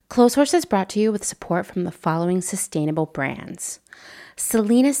Clotheshorse is brought to you with support from the following sustainable brands.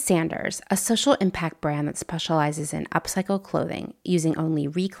 Selena Sanders, a social impact brand that specializes in upcycled clothing using only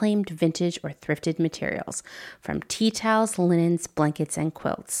reclaimed, vintage, or thrifted materials from tea towels, linens, blankets, and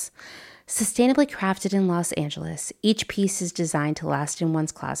quilts. Sustainably crafted in Los Angeles, each piece is designed to last in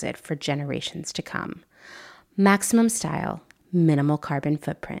one's closet for generations to come. Maximum style, minimal carbon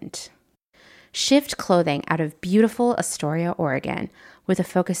footprint. Shift Clothing out of beautiful Astoria, Oregon, with a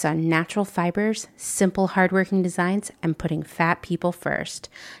focus on natural fibers, simple hardworking designs, and putting fat people first.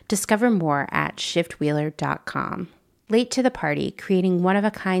 Discover more at shiftwheeler.com. Late to the Party, creating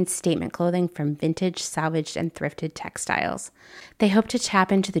one-of-a-kind statement clothing from vintage, salvaged, and thrifted textiles. They hope to tap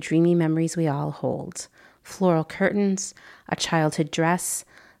into the dreamy memories we all hold. Floral curtains, a childhood dress,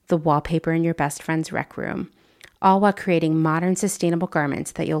 the wallpaper in your best friend's rec room, all while creating modern, sustainable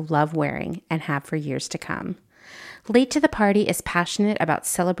garments that you'll love wearing and have for years to come. Late to the Party is passionate about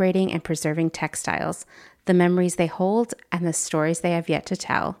celebrating and preserving textiles, the memories they hold, and the stories they have yet to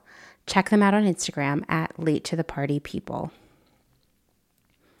tell. Check them out on Instagram at Late to the Party People.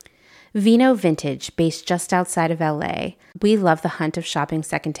 Vino Vintage, based just outside of LA. We love the hunt of shopping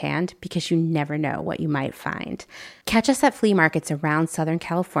secondhand because you never know what you might find. Catch us at flea markets around Southern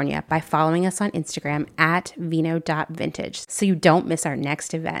California by following us on Instagram at vino.vintage so you don't miss our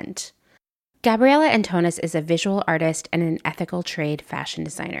next event. Gabriella Antonis is a visual artist and an ethical trade fashion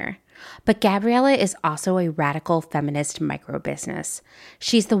designer. But Gabriella is also a radical feminist micro-business.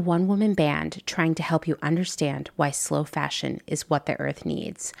 She's the one-woman band trying to help you understand why slow fashion is what the earth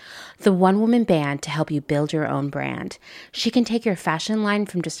needs. The one-woman band to help you build your own brand. She can take your fashion line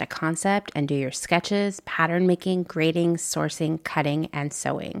from just a concept and do your sketches, pattern making, grading, sourcing, cutting, and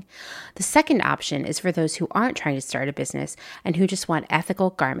sewing. The second option is for those who aren't trying to start a business and who just want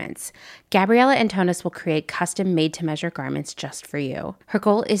ethical garments. Gabriella Antonis will create custom made-to-measure garments just for you. Her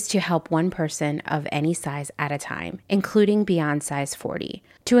goal is to help one person of any size at a time, including beyond size 40.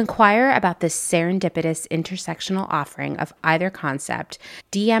 To inquire about this serendipitous intersectional offering of either concept,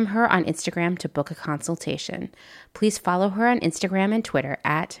 DM her on Instagram to book a consultation. Please follow her on Instagram and Twitter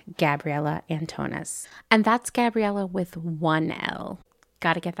at Gabriella Antonis. And that's Gabriella with one L.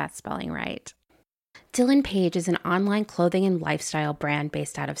 Gotta get that spelling right. Dylan Page is an online clothing and lifestyle brand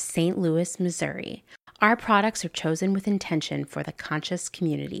based out of St. Louis, Missouri. Our products are chosen with intention for the conscious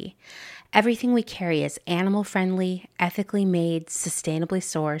community. Everything we carry is animal-friendly, ethically made, sustainably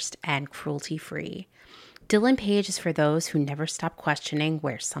sourced, and cruelty-free. Dylan Page is for those who never stop questioning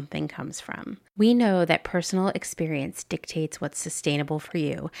where something comes from. We know that personal experience dictates what's sustainable for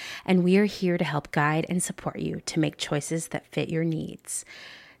you, and we are here to help guide and support you to make choices that fit your needs.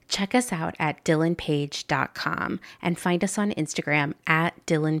 Check us out at dylanpage.com and find us on Instagram at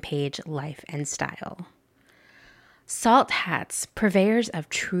dylanpagelifeandstyle. Salt Hats, purveyors of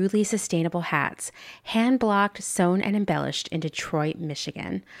truly sustainable hats, hand-blocked, sewn, and embellished in Detroit,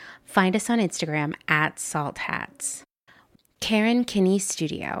 Michigan. Find us on Instagram at Salt Hats. Karen Kinney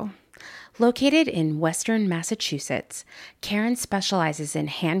Studio. Located in Western Massachusetts, Karen specializes in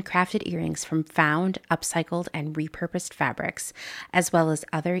handcrafted earrings from found, upcycled, and repurposed fabrics, as well as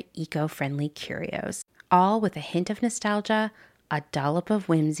other eco-friendly curios, all with a hint of nostalgia, a dollop of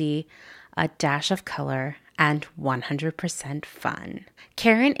whimsy, a dash of color, and 100% fun.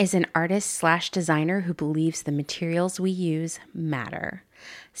 Karen is an artist/designer who believes the materials we use matter.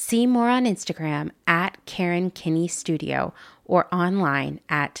 See more on Instagram at Karen Kinney Studio or online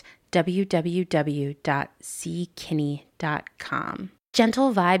at www.ckinney.com.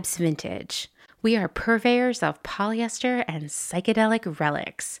 Gentle Vibes Vintage. We are purveyors of polyester and psychedelic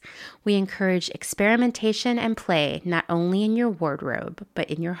relics. We encourage experimentation and play not only in your wardrobe, but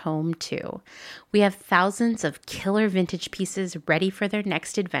in your home too. We have thousands of killer vintage pieces ready for their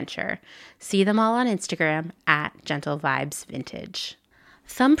next adventure. See them all on Instagram at Gentle Vibes Vintage.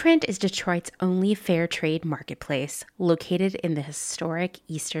 Thumbprint is Detroit's only fair trade marketplace located in the historic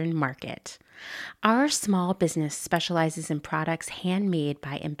Eastern Market. Our small business specializes in products handmade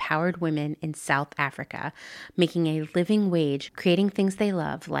by empowered women in South Africa, making a living wage, creating things they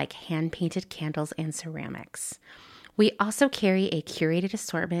love like hand-painted candles and ceramics. We also carry a curated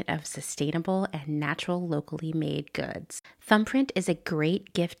assortment of sustainable and natural locally made goods. Thumbprint is a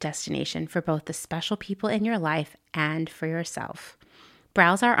great gift destination for both the special people in your life and for yourself.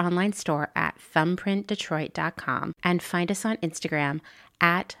 Browse our online store at thumbprintdetroit.com and find us on Instagram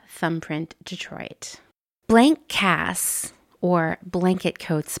at thumbprintdetroit. Blank Cass, or Blanket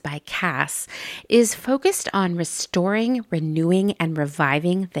Coats by Cass, is focused on restoring, renewing, and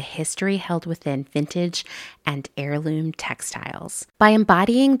reviving the history held within vintage and heirloom textiles. By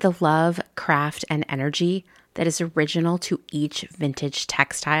embodying the love, craft, and energy that is original to each vintage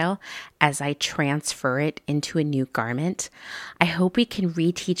textile as I transfer it into a new garment, I hope we can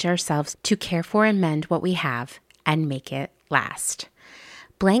reteach ourselves to care for and mend what we have and make it last.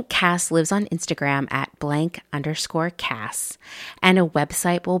 Blank Cass lives on Instagram at _Cass, and a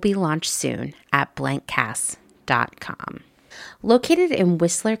website will be launched soon at blankcass.com. Located in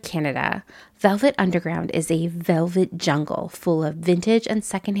Whistler, Canada, Velvet Underground is a velvet jungle full of vintage and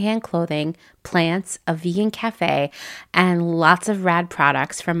secondhand clothing, plants, a vegan cafe, and lots of rad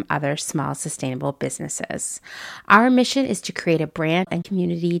products from other small sustainable businesses. Our mission is to create a brand and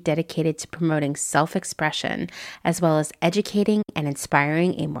community dedicated to promoting self-expression, as well as educating and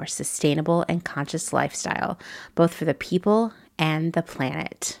inspiring a more sustainable and conscious lifestyle, both for the people and the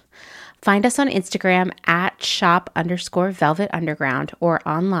planet. Find us on Instagram at shop_velvetunderground or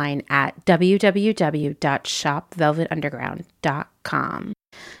online at www.shopvelvetunderground.com.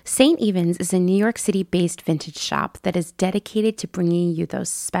 St. Evens is a New York City-based vintage shop that is dedicated to bringing you those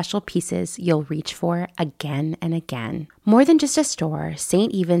special pieces you'll reach for again and again. More than just a store,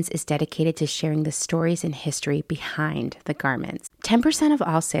 St. Evens is dedicated to sharing the stories and history behind the garments. 10% of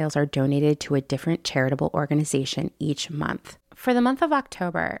all sales are donated to a different charitable organization each month. For the month of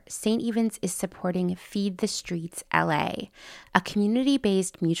October, St. Evens is supporting Feed the Streets LA, a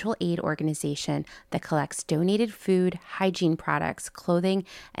community-based mutual aid organization that collects donated food, hygiene products, clothing,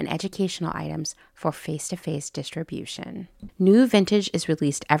 and educational items for face-to-face distribution. New vintage is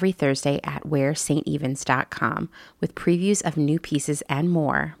released every Thursday at wearstevens.com with previews of new pieces and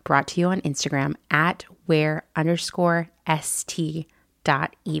more, brought to you on Instagram at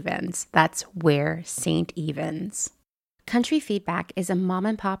wear_st.evens. That's Wear St. Evens. Country Feedback is a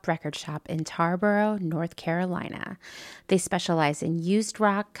mom-and-pop record shop in Tarboro, North Carolina. They specialize in used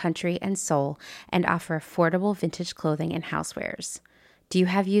rock, country, and soul, and offer affordable vintage clothing and housewares. Do you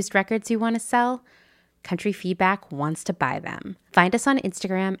have used records you want to sell? Country Feedback wants to buy them. Find us on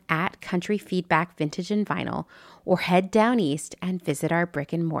Instagram at Country Feedback Vintage and Vinyl, or head down east and visit our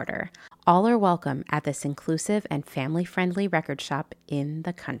brick and mortar. All are welcome at this inclusive and family-friendly record shop in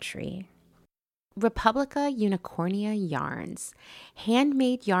the country. Republica Unicornia Yarns,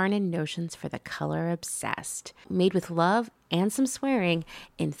 handmade yarn and notions for the color obsessed, made with love and some swearing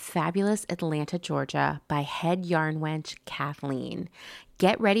in fabulous Atlanta, Georgia by head yarn wench Kathleen.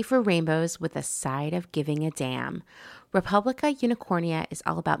 Get ready for rainbows with a side of giving a damn. Republica Unicornia is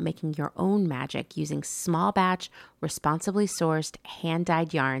all about making your own magic using small batch, responsibly sourced,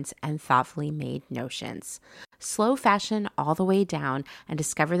 hand-dyed yarns and thoughtfully made notions. Slow fashion all the way down and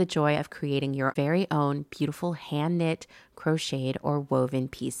discover the joy of creating your very own beautiful hand-knit, crocheted, or woven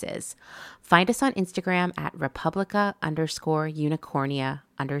pieces. Find us on Instagram at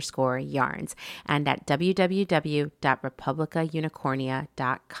Republica_Unicornia_yarns and at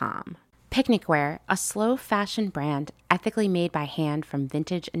www.republicaunicornia.com. Picnic Wear, a slow fashion brand ethically made by hand from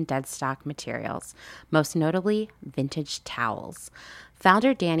vintage and dead stock materials, most notably vintage towels.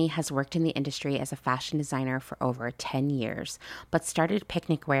 Founder Danny has worked in the industry as a fashion designer for over 10 years, but started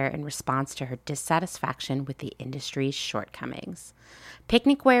Picnic Wear in response to her dissatisfaction with the industry's shortcomings.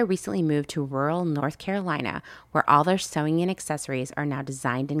 Picnic Wear recently moved to rural North Carolina, where all their sewing and accessories are now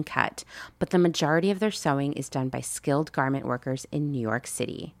designed and cut, but the majority of their sewing is done by skilled garment workers in New York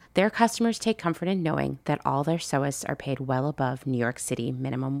City. Their customers take comfort in knowing that all their sewists are paid well above New York City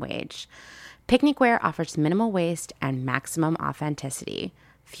minimum wage. Picnic Wear offers minimal waste and maximum authenticity.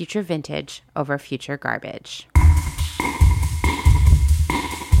 Future vintage over future garbage.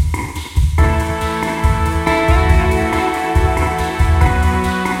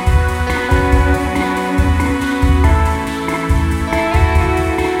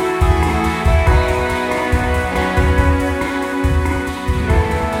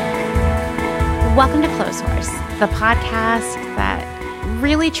 Welcome to Clothes Horse, the podcast that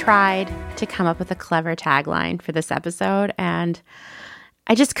really tried to come up with a clever tagline for this episode, and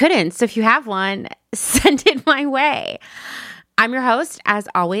I just couldn't. So if you have one, send it my way. I'm your host, as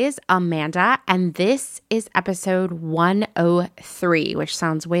always, Amanda, and this is episode 103, which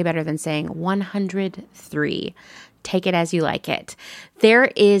sounds way better than saying 103. Take it as you like it. There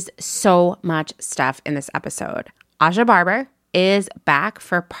is so much stuff in this episode. Aja Barber is back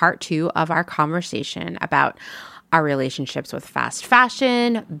for part 2 of our conversation about our relationships with fast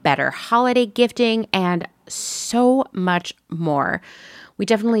fashion, better holiday gifting, and so much more. We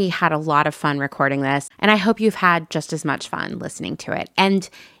definitely had a lot of fun recording this, and I hope you've had just as much fun listening to it. And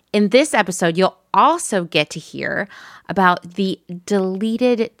In this episode, you'll also get to hear about the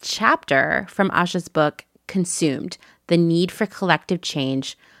deleted chapter from Aja's book, Consumed: The Need for Collective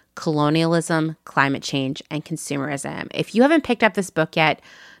Change, Colonialism, Climate Change, and Consumerism. If you haven't picked up this book yet,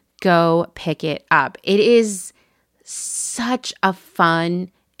 go pick it up. It is such a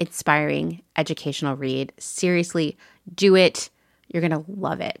fun, inspiring, educational read. Seriously, do it. You're going to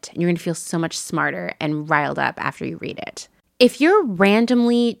love it. And you're going to feel so much smarter and riled up after you read it. If you're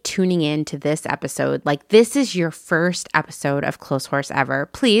randomly tuning in to this episode, like this is your first episode of Close Horse ever,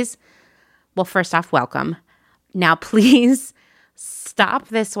 please, well, first off, welcome. Now, please stop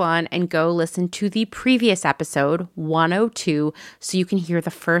this one and go listen to the previous episode, 102, so you can hear the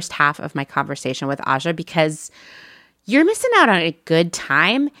first half of my conversation with Aja, because you're missing out on a good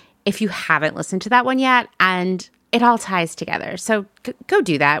time if you haven't listened to that one yet, and it all ties together. So go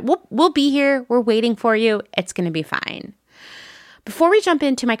do that. We'll be here. We're waiting for you. It's going to be fine. Before we jump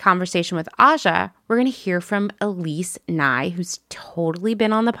into my conversation with Aja, we're going to hear from Elise Nye, who's totally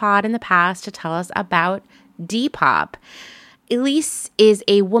been on the pod in the past to tell us about Depop. Elise is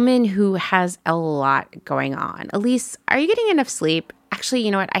a woman who has a lot going on. Elise, are you getting enough sleep? Actually,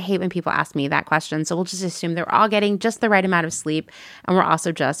 you know what? I hate when people ask me that question, so we'll just assume they're all getting just the right amount of sleep, and we're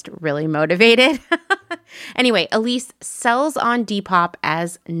also just really motivated. Anyway, Elise sells on Depop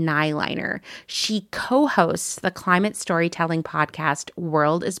as Nyliner. She co-hosts the climate storytelling podcast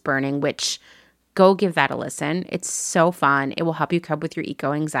World is Burning, which go give that a listen. It's so fun. It will help you cope with your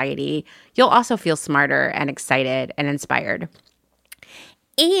eco-anxiety. You'll also feel smarter and excited and inspired.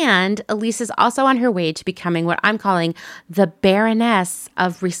 And Elise is also on her way to becoming what I'm calling the Baroness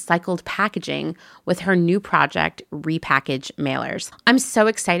of recycled packaging with her new project, Repackage Mailers. I'm so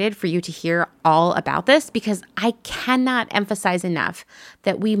excited for you to hear all about this because I cannot emphasize enough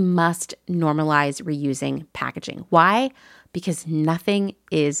that we must normalize reusing packaging. Why? Because nothing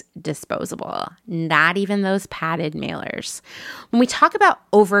is disposable, not even those padded mailers. When we talk about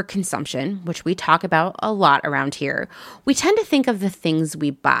overconsumption, which we talk about a lot around here, we tend to think of the things we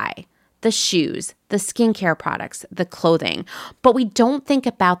buy, the shoes, the skincare products, the clothing, but we don't think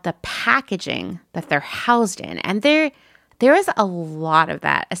about the packaging that they're housed in. And there is a lot of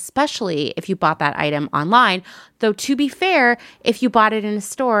that, especially if you bought that item online. Though to be fair, if you bought it in a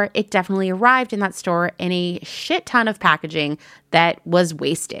store, it definitely arrived in that store in a shit ton of packaging that was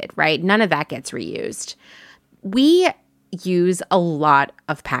wasted, right? None of that gets reused. We use a lot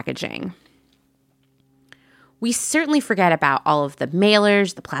of packaging. We certainly forget about all of the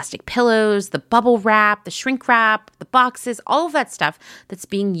mailers, the plastic pillows, the bubble wrap, the shrink wrap, the boxes, all of that stuff that's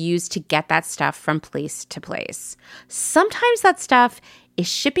being used to get that stuff from place to place. Sometimes that stuff is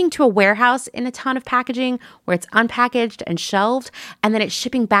shipping to a warehouse in a ton of packaging where it's unpackaged and shelved, and then it's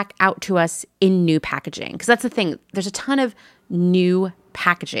shipping back out to us in new packaging. Because that's the thing, there's a ton of new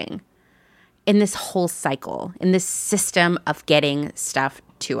packaging in this whole cycle, in this system of getting stuff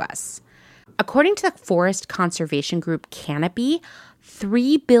to us. According to the forest conservation group Canopy,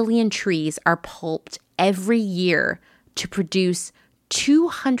 3 billion trees are pulped every year to produce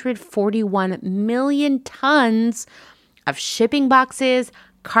 241 million tons of shipping boxes,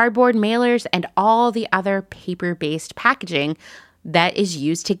 cardboard mailers, and all the other paper-based packaging that is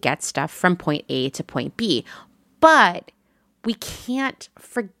used to get stuff from point A to point B. But we can't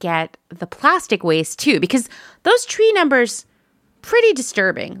forget the plastic waste too, because those tree numbers, pretty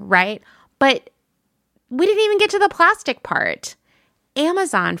disturbing, right? But we didn't even get to the plastic part.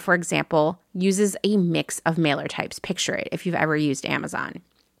 Amazon, for example, uses a mix of mailer types. Picture it if you've ever used Amazon.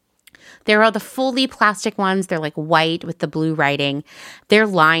 There are the fully plastic ones. They're like white with the blue writing. They're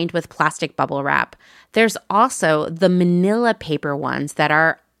lined with plastic bubble wrap. There's also the manila paper ones that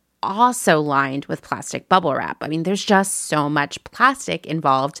are also lined with plastic bubble wrap. I mean, there's just so much plastic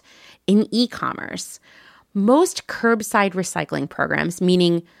involved in e-commerce. Most curbside recycling programs,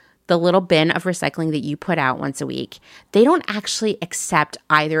 meaning the little bin of recycling that you put out once a week, they don't actually accept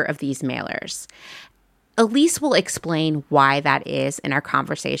either of these mailers. Elise will explain why that is in our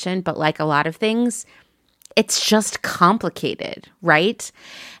conversation, but like a lot of things, it's just complicated, right?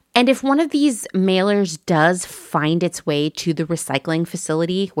 And if one of these mailers does find its way to the recycling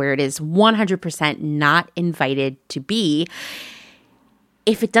facility where it is 100% not invited to be,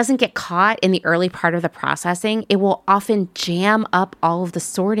 if it doesn't get caught in the early part of the processing, it will often jam up all of the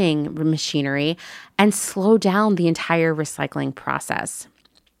sorting machinery and slow down the entire recycling process.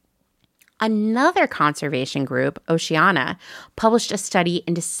 Another conservation group, Oceana, published a study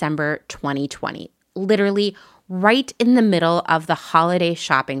in December 2020, literally right in the middle of the holiday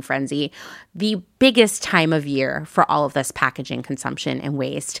shopping frenzy, the biggest time of year for all of this packaging consumption and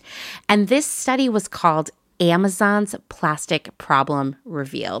waste. And this study was called Amazon's plastic problem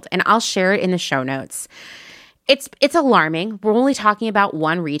revealed. And I'll share it in the show notes. It's alarming. We're only talking about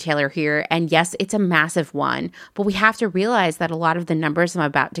one retailer here, and yes, it's a massive one, but we have to realize that a lot of the numbers I'm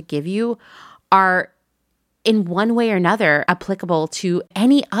about to give you are in one way or another applicable to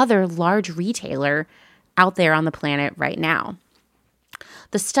any other large retailer out there on the planet right now.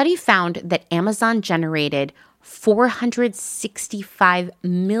 The study found that Amazon generated 465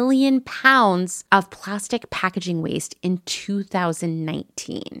 million pounds of plastic packaging waste in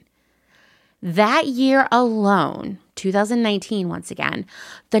 2019. That year alone, 2019 once again,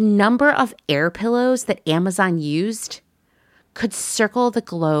 the number of air pillows that Amazon used could circle the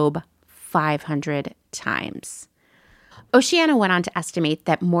globe 500 times. Oceana went on to estimate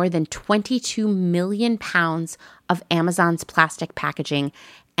that more than 22 million pounds of Amazon's plastic packaging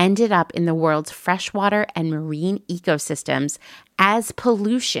ended up in the world's freshwater and marine ecosystems as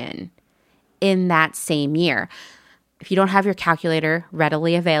pollution in that same year. If you don't have your calculator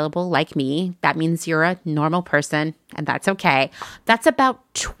readily available like me, that means you're a normal person, and that's okay. That's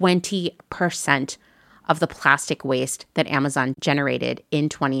about 20% of the plastic waste that Amazon generated in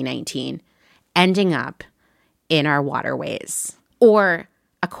 2019, ending up in our waterways. Or,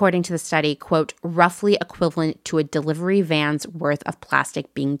 according to the study, quote, roughly equivalent to a delivery van's worth of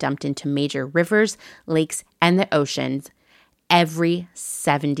plastic being dumped into major rivers, lakes, and the oceans every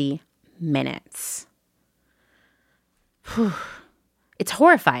 70 minutes. It's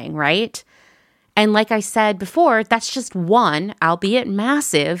horrifying, right? And like I said before, that's just one, albeit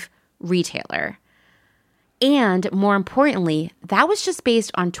massive, retailer. And more importantly, that was just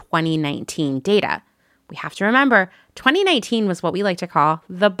based on 2019 data. We have to remember, 2019 was what we like to call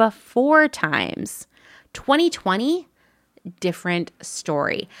the before times. 2020, different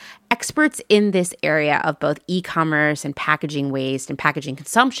story. Experts in this area of both e-commerce and packaging waste and packaging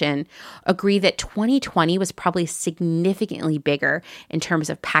consumption agree that 2020 was probably significantly bigger in terms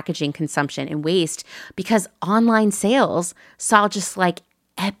of packaging consumption and waste because online sales saw just like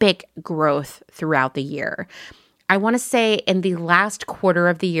epic growth throughout the year. I want to say in the last quarter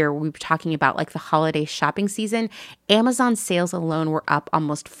of the year, we were talking about like the holiday shopping season, Amazon sales alone were up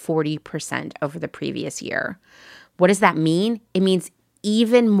almost 40% over the previous year. What does that mean? It means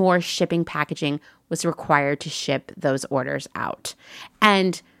even more shipping packaging was required to ship those orders out.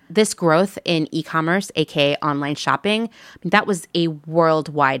 And this growth in e-commerce, aka online shopping, that was a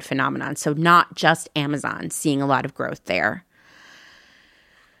worldwide phenomenon. So not just Amazon seeing a lot of growth there.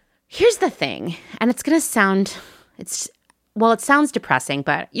 Here's the thing, and it's going to sound, it sounds depressing,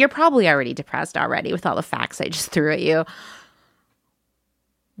 but you're probably already depressed already with all the facts I just threw at you.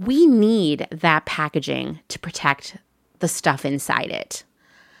 We need that packaging to protect the stuff inside it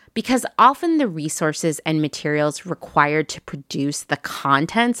because often the resources and materials required to produce the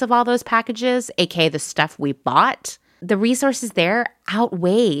contents of all those packages, aka the stuff we bought, the resources there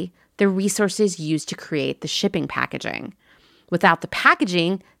outweigh the resources used to create the shipping packaging. Without the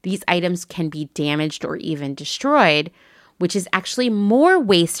packaging, these items can be damaged or even destroyed, which is actually more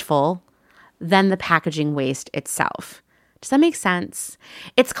wasteful than the packaging waste itself. Does that make sense?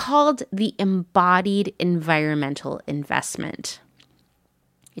 It's called the embodied environmental investment.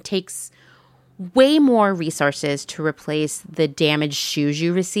 It takes way more resources to replace the damaged shoes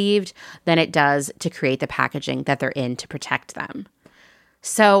you received than it does to create the packaging that they're in to protect them.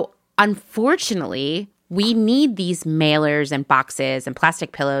 So, unfortunately, we need these mailers and boxes and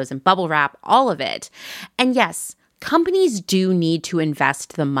plastic pillows and bubble wrap, all of it. And yes, companies do need to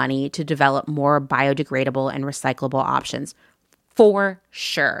invest the money to develop more biodegradable and recyclable options. For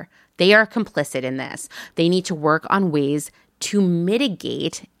sure. They are complicit in this. They need to work on ways to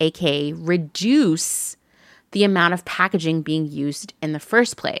mitigate, aka reduce, the amount of packaging being used in the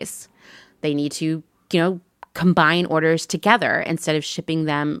first place. They need to, combine orders together instead of shipping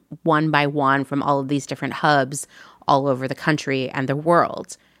them one by one from all of these different hubs all over the country and the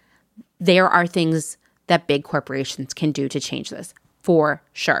world. There are things that big corporations can do to change this, for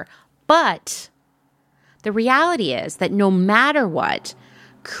sure. But the reality is that no matter what,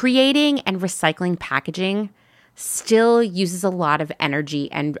 creating and recycling packaging still uses a lot of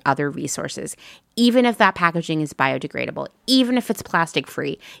energy and other resources, even if that packaging is biodegradable, even if it's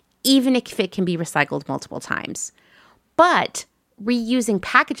plastic-free, even if it can be recycled multiple times. But reusing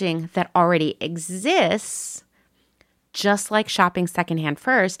packaging that already exists, just like shopping secondhand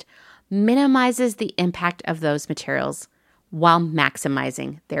first, minimizes the impact of those materials while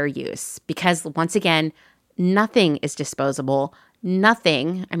maximizing their use. Because once again, nothing is disposable.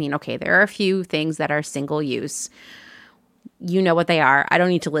 Nothing, there are a few things that are single use. You know what they are. I don't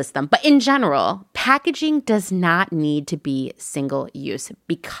need to list them. But in general, packaging does not need to be single use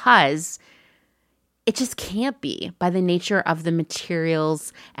because It just can't be by the nature of the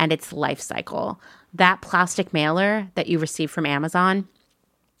materials and its life cycle. That plastic mailer that you receive from Amazon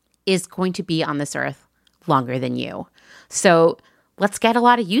is going to be on this earth longer than you. So let's get a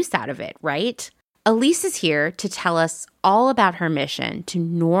lot of use out of it, right? Elise is here to tell us all about her mission to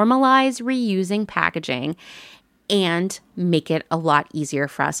normalize reusing packaging and make it a lot easier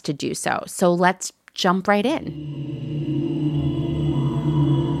for us to do so. So let's jump right in.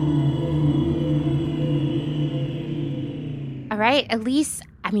 All right, Elise,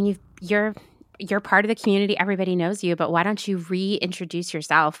 I mean, you're part of the community. Everybody knows you, but why don't you reintroduce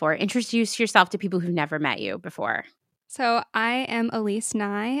yourself or introduce yourself to people who've never met you before? So I am Elise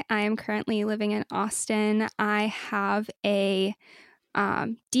Nye. I am currently living in Austin. I have a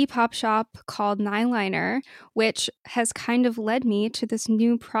Depop shop called Nyliner, which has kind of led me to this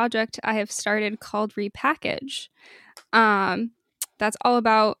new project I have started called Repackage. That's all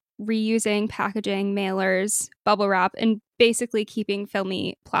about reusing packaging, mailers, bubble wrap, and basically keeping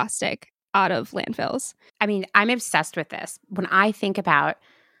filmy plastic out of landfills. I mean, I'm obsessed with this. When I think about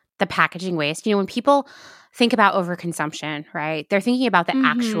the packaging waste, when people think about overconsumption, right? They're thinking about the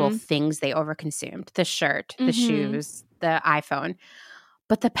actual things they overconsumed, the shirt, the shoes, the iPhone.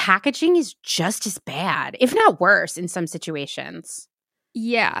 But the packaging is just as bad, if not worse in some situations.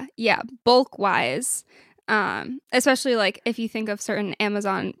 Yeah. Bulk wise. Especially like if you think of certain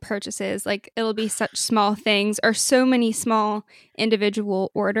Amazon purchases, like it'll be such small things or so many small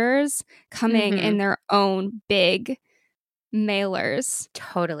individual orders coming in their own big mailers.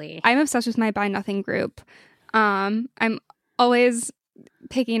 Totally. I'm obsessed with my Buy Nothing group. I'm always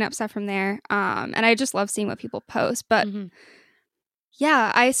picking up stuff from there. And I just love seeing what people post. But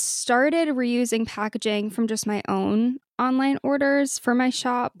yeah, I started reusing packaging from just my own online orders for my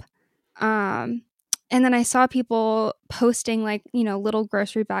shop. And then I saw people posting like, little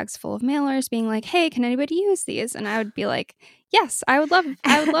grocery bags full of mailers being like, hey, can anybody use these? And I would be like, yes, I would love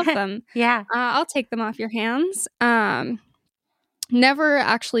them. Yeah. I'll take them off your hands. Never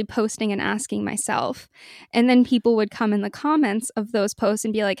actually posting and asking myself. And then people would come in the comments of those posts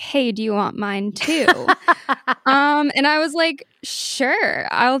and be like, hey, do you want mine too? And I was like, sure,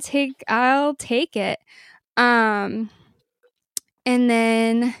 I'll take it. And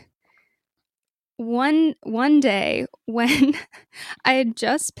then one day when I had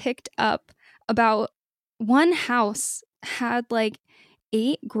just picked up about one house had like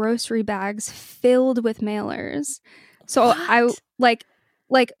 8 grocery bags filled with mailers. So What? I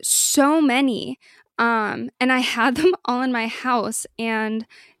like so many. And I had them all in my house, and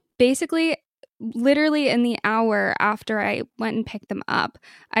basically literally in the hour after I went and picked them up,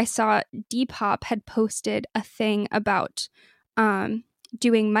 I saw Depop had posted a thing about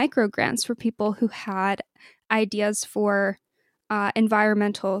doing micro grants for people who had ideas for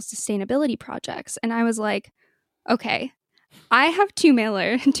environmental sustainability projects. And I was like, okay, I have too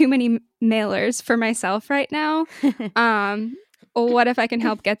many mailers for myself right now. What if I can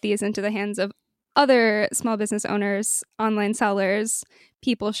help get these into the hands of other small business owners, online sellers,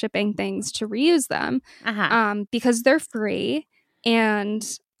 people shipping things to reuse them? Because they're free, and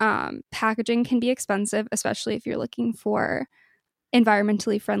packaging can be expensive, especially if you're looking for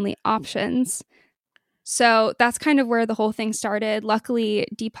environmentally friendly options. So that's kind of where the whole thing started. Luckily,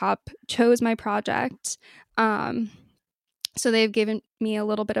 Depop chose my project. So they've given me a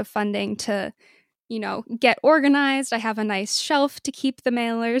little bit of funding to, get organized. I have a nice shelf to keep the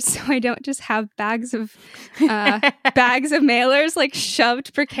mailers, so I don't just have bags of mailers like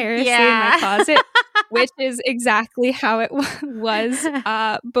shoved precariously in my closet, which is exactly how it was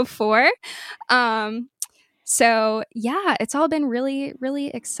before. So yeah, it's all been really, really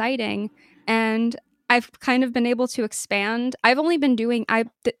exciting, and I've kind of been able to expand. I've only been doing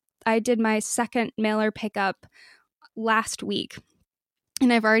I did my second mailer pickup last week,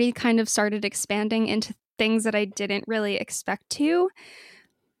 and I've already kind of started expanding into things that I didn't really expect to.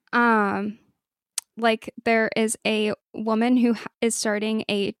 Like there is a woman who is starting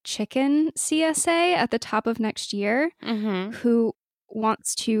a chicken CSA at the top of next year who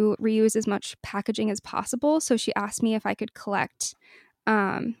wants to reuse as much packaging as possible. So she asked me if I could collect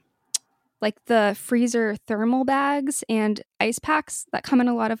like the freezer thermal bags and ice packs that come in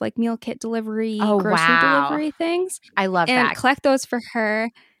a lot of like meal kit delivery, grocery delivery things. I love that. And collect those for her.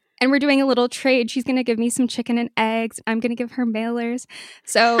 And we're doing a little trade. She's going to give me some chicken and eggs. I'm going to give her mailers.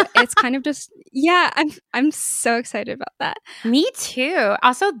 So it's kind of just, I'm so excited about that. Me too.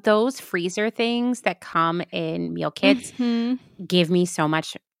 Also, those freezer things that come in meal kits give me so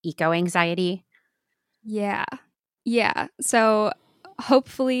much eco-anxiety. Yeah. So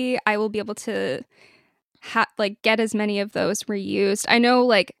hopefully I will be able to get as many of those reused. I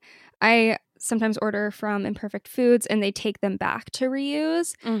know I sometimes order from Imperfect Foods and they take them back to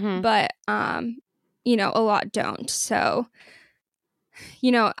reuse, but a lot don't. So,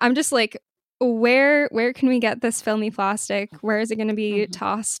 I'm just like, where can we get this filmy plastic? Where is it going to be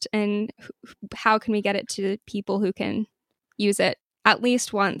tossed? And how can we get it to people who can use it at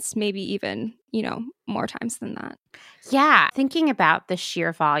least once, maybe even, more times than that? Yeah. Thinking about the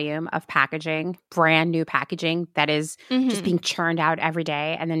sheer volume of packaging, brand new packaging that is just being churned out every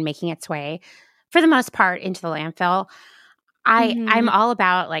day and then making its way, for the most part, into the landfill. I'm all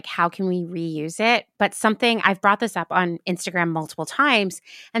about like, how can we reuse it? But something, I've brought this up on Instagram multiple times,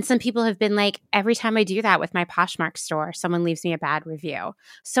 and some people have been like, every time I do that with my Poshmark store, someone leaves me a bad review.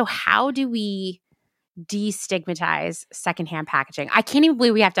 So how do we destigmatize secondhand packaging? I can't even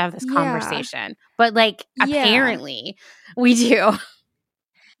believe we have to have this conversation, but like, apparently we do.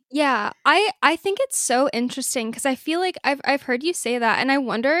 Yeah, I think it's so interesting because I feel like I've heard you say that, and I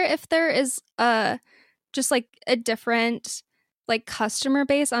wonder if there is just like a different like customer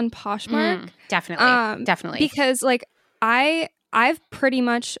base on Poshmark. Definitely. Because like I've pretty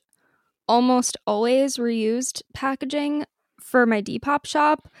much almost always reused packaging for my Depop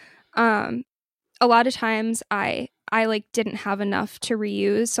shop. A lot of times I like didn't have enough to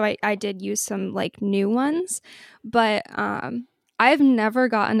reuse, so I did use some like new ones, but I've never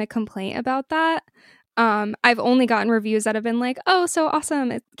gotten a complaint about that. I've only gotten reviews that have been like, oh, so awesome,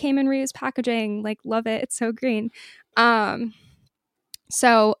 it came in reused packaging, like, love it, it's so green.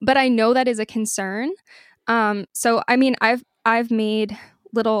 So, but I know that is a concern. So I mean, I've made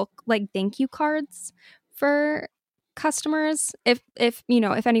little like thank you cards for customers. If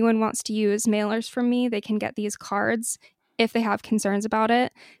anyone wants to use mailers from me, they can get these cards if they have concerns about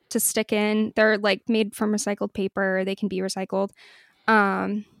it to stick in. They're like made from recycled paper. They can be recycled.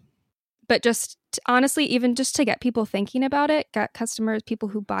 But just honestly, even just to get people thinking about it, get customers, people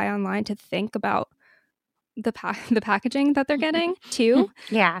who buy online, to think about the packaging that they're getting too.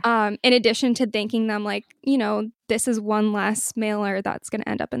 Yeah. In addition to thanking them, like, this is one less mailer that's going to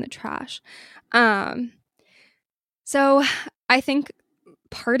end up in the trash. So I think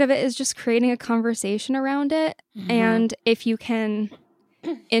part of it is just creating a conversation around it. And if you can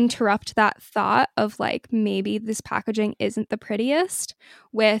interrupt that thought of like, maybe this packaging isn't the prettiest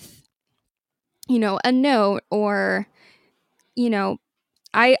with, a note, or,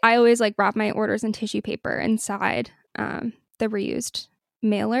 I always like wrap my orders in tissue paper inside the reused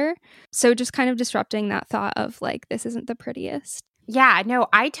mailer. So just kind of disrupting that thought of like, this isn't the prettiest. Yeah, no,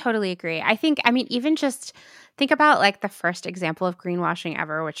 I totally agree. Even just think about like the first example of greenwashing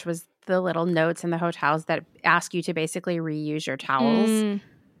ever, which was the little notes in the hotels that ask you to basically reuse your towels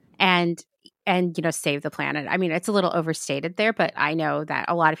and save the planet. I mean, it's a little overstated there, but I know that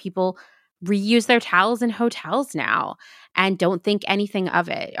a lot of people reuse their towels in hotels now and don't think anything of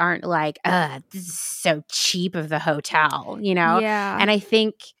it, aren't like, this is so cheap of the hotel, Yeah. And I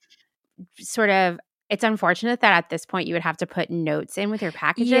think sort of, it's unfortunate that at this point you would have to put notes in with your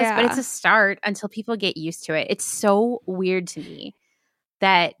packages, but it's a start until people get used to it. It's so weird to me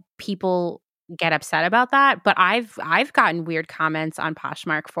that people get upset about that, but I've gotten weird comments on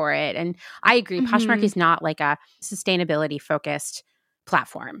Poshmark for it, and I agree. Poshmark is not like a sustainability focused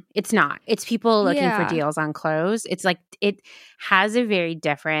platform. It's not. It's people looking for deals on clothes. It's like, it has a very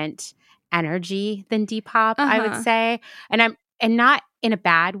different energy than Depop, I would say, and not in a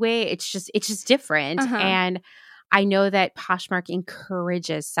bad way. It's just different. And I know that Poshmark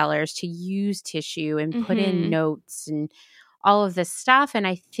encourages sellers to use tissue and put in notes and all of this stuff. And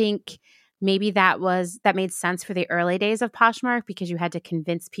I think maybe that made sense for the early days of Poshmark, because you had to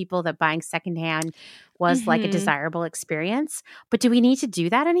convince people that buying secondhand was like a desirable experience. But do we need to do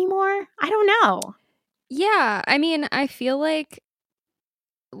that anymore? I don't know. Yeah. I mean, I feel like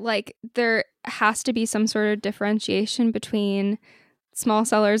there has to be some sort of differentiation between small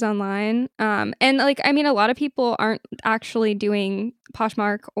sellers online. And like, I mean, a lot of people aren't actually doing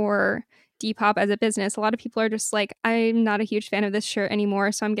Poshmark or Depop as a business. A lot of people are just like, I'm not a huge fan of this shirt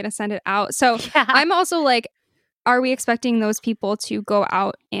anymore, so I'm going to send it out. So I'm also like, are we expecting those people to go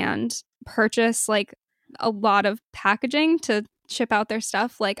out and purchase like a lot of packaging to ship out their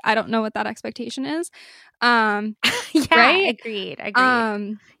stuff? Like, I don't know what that expectation is. Right? Agreed.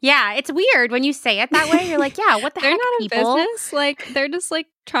 Yeah, it's weird when you say it that way. You're like, yeah, what the they're heck, not people? a business. Like, they're just like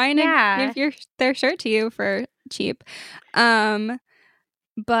trying to give their shirt to you for cheap.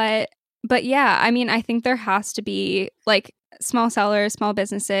 But yeah, I mean, I think there has to be like small sellers, small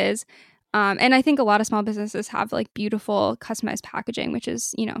businesses. And I think a lot of small businesses have like beautiful customized packaging, which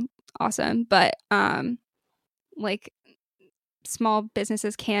is, awesome. But like small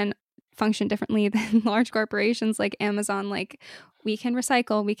businesses can function differently than large corporations like Amazon. Like, we can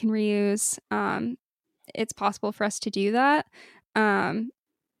recycle, we can reuse. It's possible for us to do that. And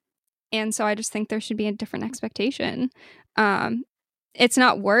so I just think there should be a different expectation. It's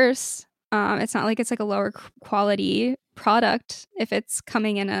not worse. It's not like it's like a lower quality product if it's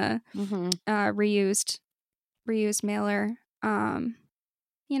coming in a reused mailer.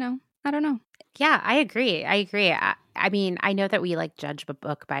 You know, I don't know. Yeah, I agree. I mean, I know that we like judge a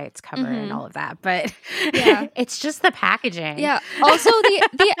book by its cover and all of that, but Yeah. it's just the packaging. Yeah. Also,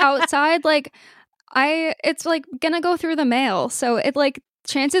 the outside, like, it's like gonna go through the mail, so it like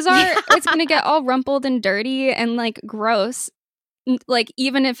chances are it's gonna get all rumpled and dirty and like gross. Like,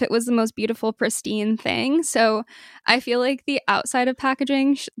 even if it was the most beautiful, pristine thing. So I feel like the outside of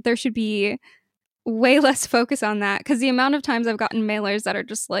packaging, there should be way less focus on that, because the amount of times I've gotten mailers that are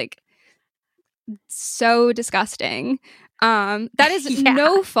just like so disgusting, that is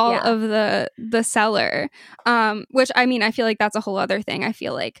no fault of the seller, which, I mean, I feel like that's a whole other thing. I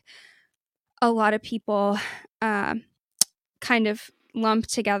feel like a lot of people kind of lump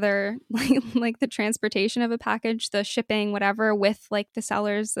together like the transportation of a package, the shipping, whatever, with like the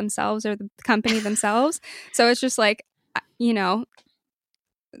sellers themselves or the company themselves. So it's just like, you know,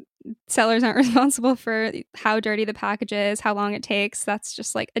 sellers aren't responsible for how dirty the package is, how long it takes. That's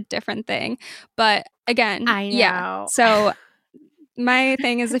just like a different thing. But again, I know. Yeah. So my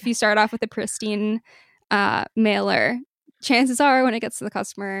thing is, if you start off with a pristine mailer, chances are when it gets to the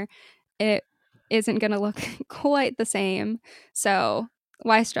customer, it isn't going to look quite the same. So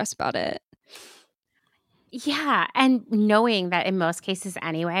why stress about it? Yeah. And knowing that in most cases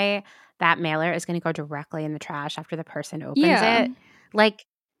anyway, that mailer is going to go directly in the trash after the person opens it. Like,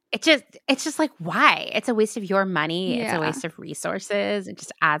 it's just like, why? It's a waste of your money. It's a waste of resources. It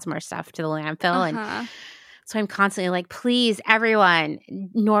just adds more stuff to the landfill. And so I'm constantly like, please, everyone,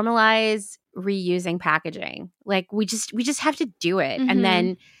 normalize reusing packaging. Like, we just have to do it. And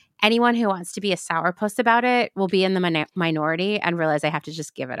then anyone who wants to be a sourpuss about it will be in the minority and realize they have to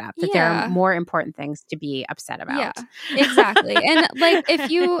just give it up, that there are more important things to be upset about. Yeah, exactly. And like,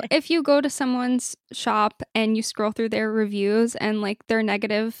 if you go to someone's shop and you scroll through their reviews and like their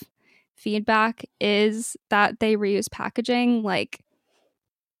negative feedback is that they reuse packaging, like,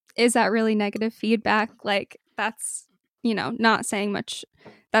 is that really negative feedback? Like, that's, you know, not saying much.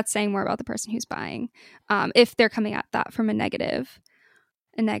 That's saying more about the person who's buying, if they're coming at that from a negative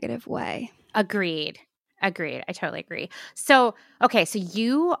way. Agreed. I totally agree. So, okay, so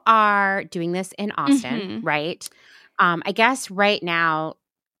you are doing this in Austin, right? I guess right now,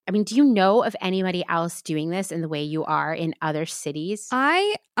 I mean, do you know of anybody else doing this in the way you are in other cities?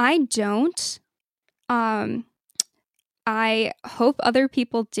 I don't. I hope other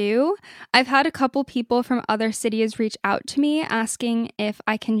people do. I've had a couple people from other cities reach out to me asking if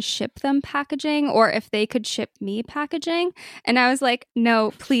I can ship them packaging or if they could ship me packaging. And I was like,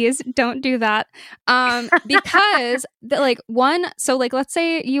 no, please don't do that. Because so like, let's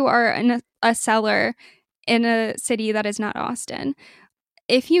say you are a seller in a city that is not Austin.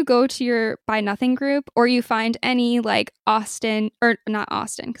 If you go to your Buy Nothing group, or you find any like Austin, or not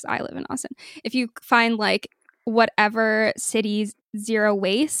Austin, because I live in Austin. If you find like whatever city's zero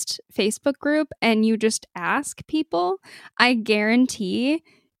waste Facebook group and you just ask people, I guarantee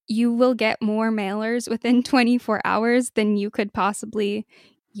you will get more mailers within 24 hours than you could possibly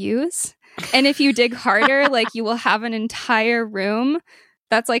use. And if you dig harder, like, you will have an entire room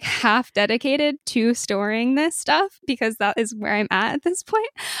that's like half dedicated to storing this stuff, because that is where I'm at this point.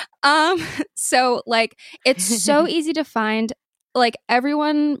 So like, it's so easy to find. Like,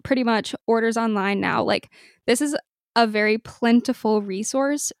 everyone pretty much orders online now. Like, this is a very plentiful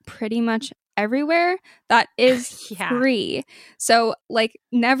resource pretty much everywhere that is free. So like,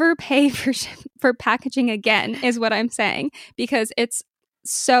 never pay for packaging again is what I'm saying, because it's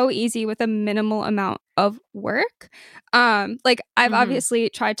so easy with a minimal amount of work. Like, I've obviously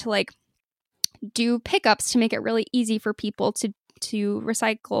tried to like do pickups to make it really easy for people to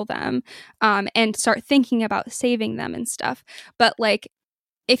recycle them, and start thinking about saving them and stuff. But like,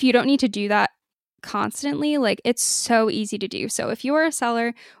 if you don't need to do that constantly, like, it's so easy to do. So if you are a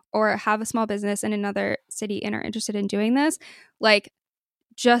seller or have a small business in another city and are interested in doing this, like,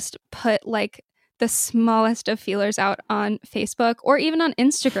 just put like the smallest of feelers out on Facebook or even on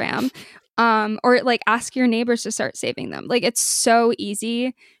Instagram, or like ask your neighbors to start saving them. Like, it's so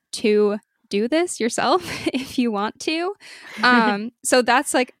easy to do this yourself if you want to. So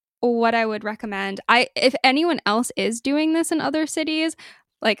that's like what I would recommend. If anyone else is doing this in other cities,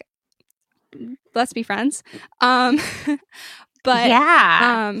 like, let's be friends. But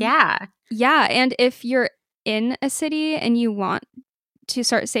yeah. And if you're in a city and you want to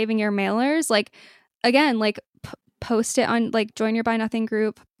start saving your mailers, like, again, like post it on, like, join your Buy Nothing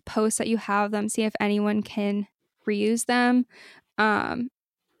group, post that you have them, see if anyone can reuse them.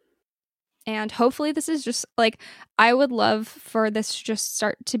 And hopefully this is just like, I would love for this to just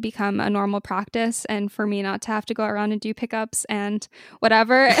start to become a normal practice and for me not to have to go around and do pickups and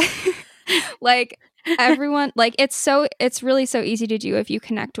whatever. Like, everyone, like, it's really so easy to do if you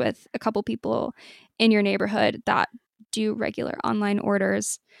connect with a couple people in your neighborhood that do regular online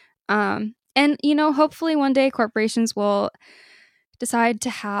orders. And, you know, hopefully one day corporations will decide to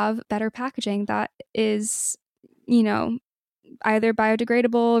have better packaging that is, you know, either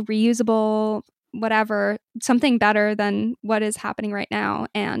biodegradable, reusable, whatever, something better than what is happening right now.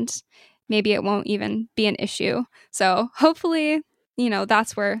 And maybe it won't even be an issue. So hopefully, you know,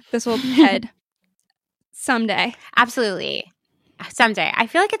 that's where this will head someday. Absolutely. Someday. I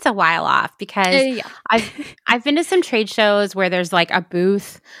feel like it's a while off because Yeah. I've been to some trade shows where there's like a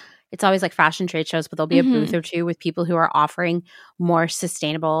booth. It's always like fashion trade shows, but there'll be a booth or two with people who are offering more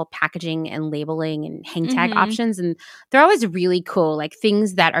sustainable packaging and labeling and hang tag options. And they're always really cool, like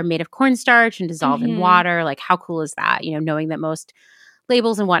things that are made of cornstarch and dissolve in water. Like, how cool is that? You know, knowing that most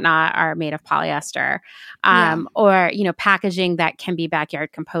labels and whatnot are made of polyester, or, you know, packaging that can be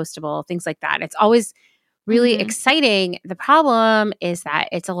backyard compostable, things like that. It's always really exciting. The problem is that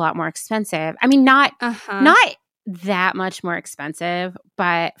it's a lot more expensive. I mean, not that much more expensive,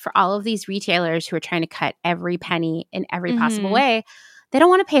 but for all of these retailers who are trying to cut every penny in every possible way, they don't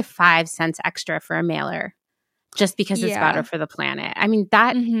want to pay 5 cents extra for a mailer just because it's better for the planet. I mean,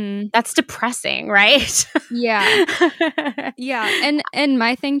 that's depressing, right? Yeah. Yeah. And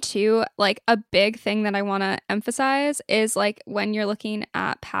my thing too, like, a big thing that I want to emphasize is, like, when you're looking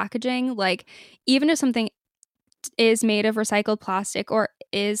at packaging, like, even if something is made of recycled plastic or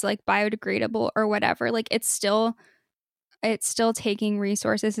is like biodegradable or whatever, like, it's still taking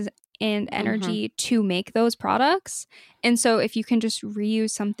resources and energy to make those products. And so if you can just reuse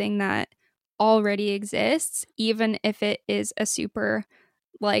something that already exists, even if it is a super,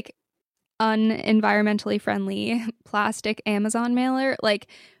 like, unenvironmentally friendly plastic Amazon mailer, like,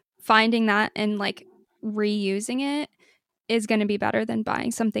 finding that and, like, reusing it is going to be better than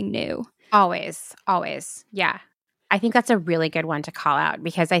buying something new. Always. Yeah. I think that's a really good one to call out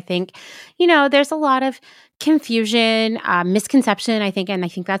because I think, you know, there's a lot of confusion, misconception, I think, and I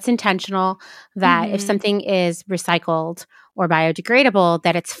think that's intentional, that if something is recycled or biodegradable,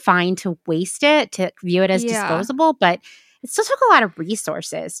 that it's fine to waste it, to view it as disposable, but it still took a lot of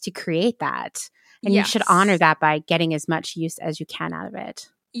resources to create that. And you should honor that by getting as much use as you can out of it.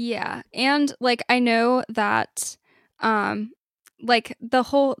 Yeah. And, like, I know that like, the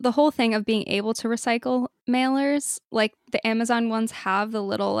whole thing of being able to recycle mailers, like, the Amazon ones have the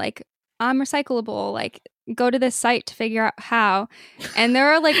little, like, I'm recyclable, like, go to this site to figure out how. And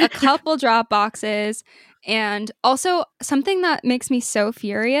there are, like, a couple drop boxes. And also something that makes me so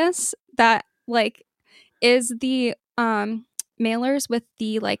furious that, like, is the mailers with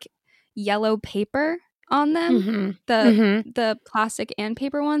the, like, yellow paper on them, the plastic and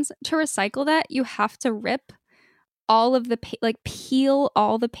paper ones. To recycle that, you have to rip all of the peel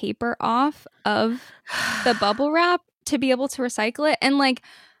all the paper off of the bubble wrap to be able to recycle it. And, like,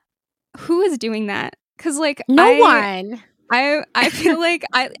 who is doing that? Because, like, no one. I feel like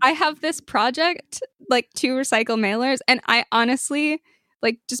I have this project, like, to recycle mailers, and I honestly,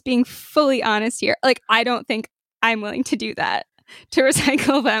 like, just being fully honest here, like, I don't think I'm willing to do that to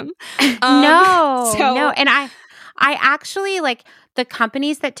recycle them. No. And I actually, like, the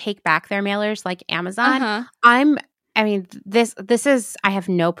companies that take back their mailers, like Amazon, this is, I have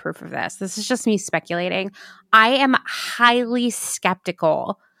no proof of this. This is just me speculating. I am highly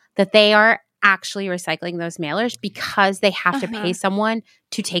skeptical that they are actually recycling those mailers because they have to pay someone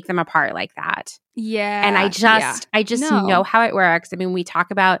to take them apart like that. Yeah. And I just know how it works. I mean, we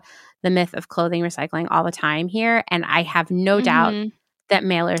talk about the myth of clothing recycling all the time here, and I have no doubt that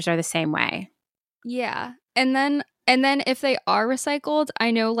mailers are the same way. Yeah. And then if they are recycled,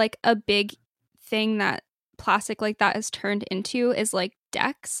 I know, like, a big thing that plastic like that is turned into is, like,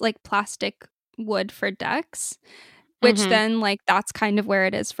 decks, like plastic wood for decks, which then, like, that's kind of where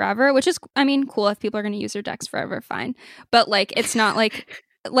it is forever, which is, I mean, cool. If people are going to use their decks forever, fine. But, like, it's not like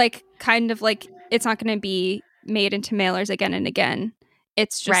kind of like, it's not going to be made into mailers again and again.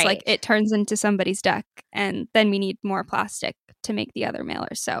 It's just like it turns into somebody's deck, and then we need more plastic to make the other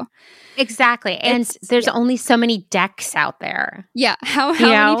mailers. So exactly. And there's only so many decks out there. Yeah. How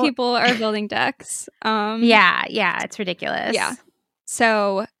many people are building decks? Yeah, it's ridiculous. Yeah.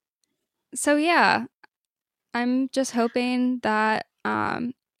 So yeah, I'm just hoping that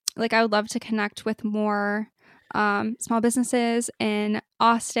like, I would love to connect with more small businesses in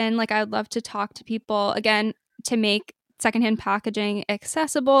Austin. Like, I would love to talk to people again to make secondhand packaging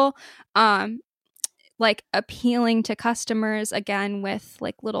accessible, like appealing to customers again with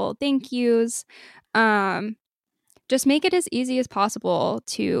like little thank yous. Just make it as easy as possible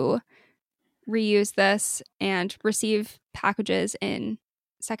to reuse this and receive packages in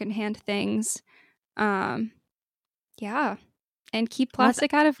secondhand things. Yeah. And keep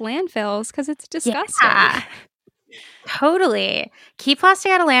plastic out of landfills because it's disgusting. Yeah, totally. Keep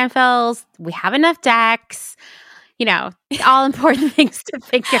plastic out of landfills. We have enough decks. All important things to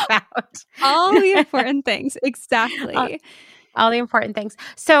think about. All the important things. Exactly. All the important things.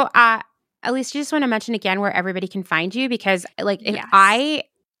 So, Elise, you just want to mention again where everybody can find you because, Yes. I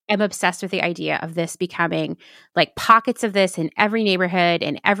am obsessed with the idea of this becoming like pockets of this in every neighborhood,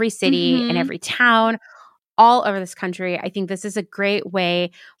 in every city, in every town, all over this country. I think this is a great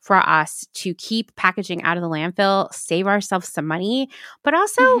way for us to keep packaging out of the landfill, save ourselves some money, but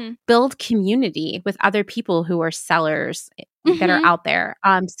also build community with other people who are sellers that are out there.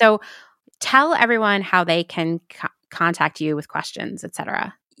 So tell everyone how they can contact you with questions,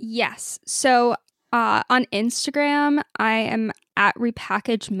 etc. Yes. So on Instagram, I am at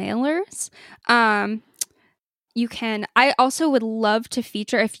Repackage Mailers. I also would love to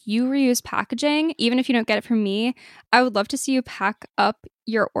feature, if you reuse packaging, even if you don't get it from me, I would love to see you pack up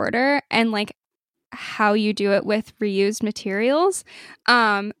your order and like how you do it with reused materials.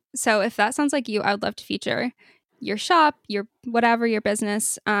 So if that sounds like you, I would love to feature your shop, your whatever, your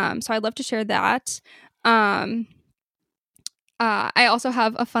business. So I'd love to share that. I also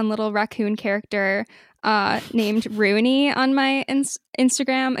have a fun little raccoon character named Rooney on my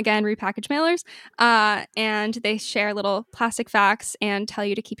Instagram. Again, Repackage Mailers. And they share little plastic facts and tell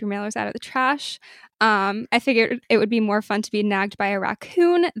you to keep your mailers out of the trash. I figured it would be more fun to be nagged by a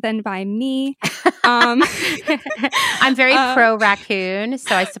raccoon than by me. I'm very pro raccoon,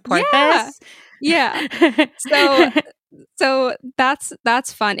 so I support this. Yeah. So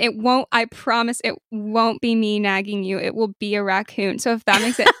that's fun. I promise it won't be me nagging you. It will be a raccoon. So if that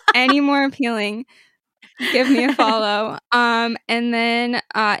makes it any more appealing, give me a follow. And then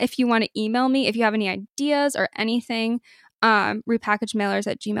if you want to email me, if you have any ideas or anything,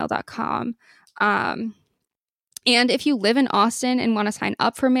 repackagemalers@gmail.com. And if you live in Austin and want to sign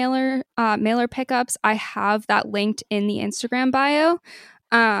up for mailer pickups, I have that linked in the Instagram bio.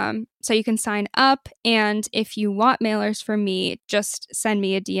 So you can sign up, and if you want mailers from me, just send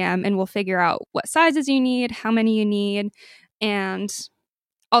me a DM and we'll figure out what sizes you need, how many you need, and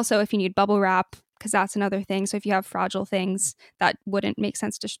also if you need bubble wrap, because that's another thing. So if you have fragile things that wouldn't make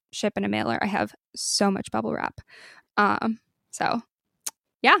sense to ship in a mailer, I have so much bubble wrap. So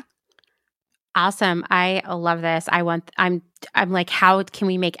yeah. Awesome. I love this. I'm like, how can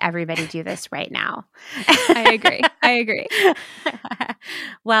we make everybody do this right now? I agree.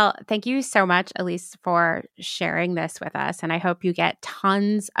 Well, thank you so much, Elise, for sharing this with us. And I hope you get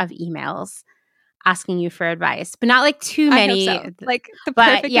tons of emails asking you for advice, but not like too many. I hope so. Like the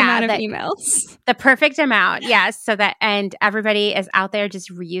perfect amount of emails. The perfect amount. Yes. And everybody is out there just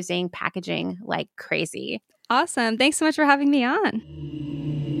reusing packaging like crazy. Awesome. Thanks so much for having me on.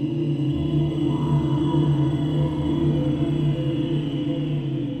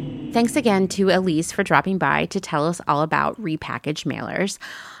 Thanks again to Elise for dropping by to tell us all about Repackage Mailers.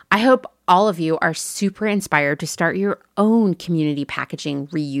 I hope all of you are super inspired to start your own community packaging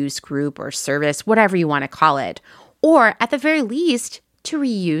reuse group or service, whatever you want to call it, or at the very least, to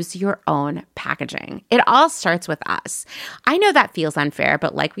reuse your own packaging. It all starts with us. I know that feels unfair,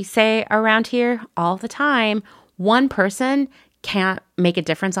 but like we say around here all the time, one person can't make a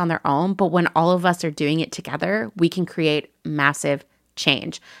difference on their own, but when all of us are doing it together, we can create massive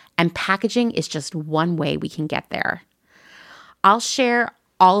change. And packaging is just one way we can get there. I'll share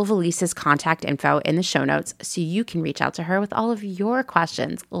all of Elise's contact info in the show notes so you can reach out to her with all of your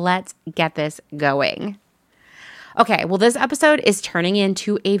questions. Let's get this going. Okay, well, this episode is turning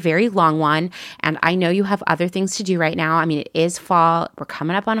into a very long one, and I know you have other things to do right now. I mean, it is fall. We're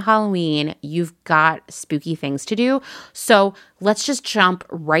coming up on Halloween. You've got spooky things to do. So let's just jump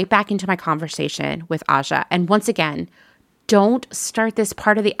right back into my conversation with Aja. And once again, don't start this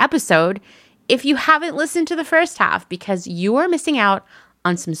part of the episode if you haven't listened to the first half, because you are missing out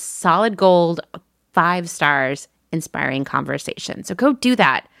on some solid gold, 5 stars, inspiring conversation. So go do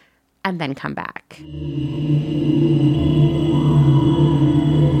that and then come back.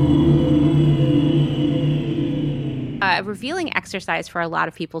 A revealing exercise for a lot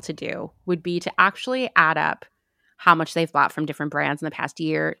of people to do would be to actually add up how much they've bought from different brands in the past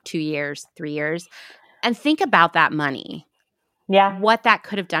year, 2 years, 3 years, and think about that money. Yeah. What that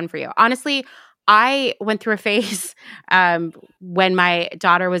could have done for you. Honestly, I went through a phase when my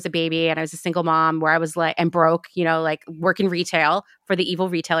daughter was a baby and I was a single mom where I was like, and broke, like working retail for the evil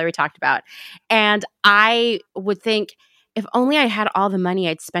retailer we talked about. And I would think if only I had all the money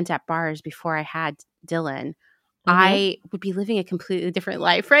I'd spent at bars before I had Dylan, I would be living a completely different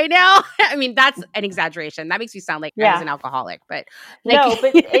life right now. I mean, that's an exaggeration. That makes me sound like I was an alcoholic, but no,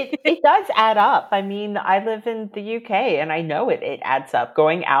 but it does add up. I mean, I live in the UK and I know it adds up.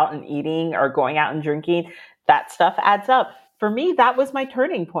 Going out and eating or going out and drinking, that stuff adds up. For me, that was my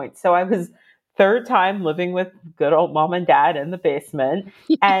turning point. So I was third time living with good old mom and dad in the basement.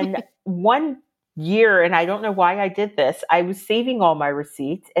 And one year, and I don't know why I did this, I was saving all my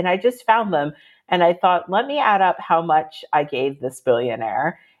receipts and I just found them. And I thought, let me add up how much I gave this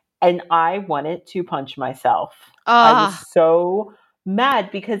billionaire. And I wanted to punch myself. I was so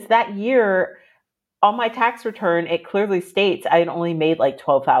mad because that year on my tax return, it clearly states I had only made like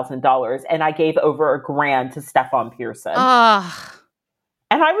 $12,000 and I gave over $1,000 to Stefan Pearson. And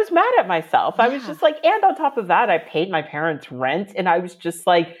I was mad at myself. I was just like, and on top of that, I paid my parents rent. And I was just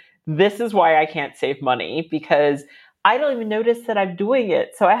like, this is why I can't save money, because I don't even notice that I'm doing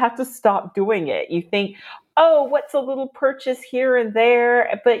it. So I have to stop doing it. You think, oh, what's a little purchase here and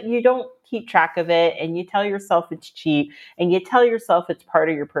there? But you don't keep track of it. And you tell yourself it's cheap. And you tell yourself it's part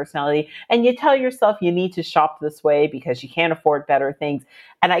of your personality. And you tell yourself you need to shop this way because you can't afford better things.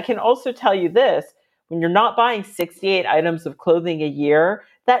 And I can also tell you this, when you're not buying 68 items of clothing a year,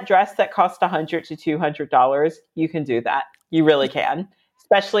 that dress that costs $100 to $200, you can do that. You really can.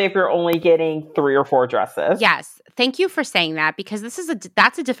 Especially if you're only getting 3 or 4 dresses. Yes. Thank you for saying that, because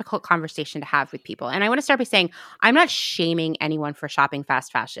that's a difficult conversation to have with people. And I want to start by saying I'm not shaming anyone for shopping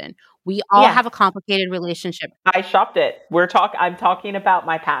fast fashion. We all have a complicated relationship. I shopped it. I'm talking about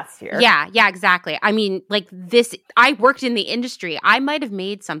my past here. Yeah, exactly. I mean, like this, I worked in the industry. I might have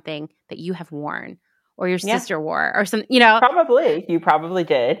made something that you have worn or your sister wore or something, Probably. You probably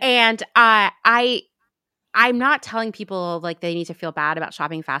did. And I'm not telling people like they need to feel bad about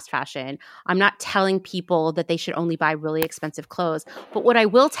shopping fast fashion. I'm not telling people that they should only buy really expensive clothes. But what I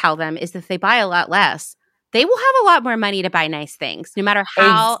will tell them is that if they buy a lot less, they will have a lot more money to buy nice things, no matter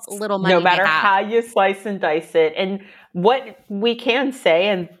how little money they have. No matter how you slice and dice it. And what we can say,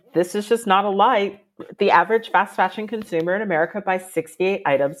 and this is just not a lie, the average fast fashion consumer in America buys 68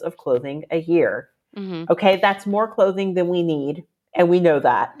 items of clothing a year. Mm-hmm. Okay, that's more clothing than we need. And we know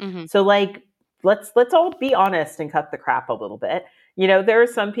that. Mm-hmm. So like, let's all be honest and cut the crap a little bit. There are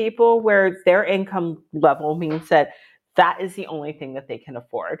some people where their income level means that is the only thing that they can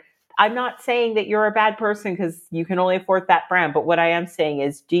afford. I'm not saying that you're a bad person because you can only afford that brand. But what I am saying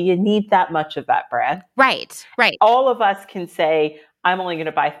is, do you need that much of that brand? Right. All of us can say, I'm only going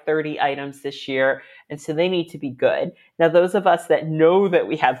to buy 30 items this year. And so they need to be good. Now, those of us that know that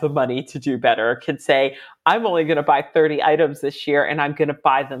we have the money to do better can say, I'm only going to buy 30 items this year and I'm going to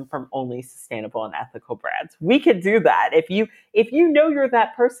buy them from only sustainable and ethical brands. We can do that. If you know you're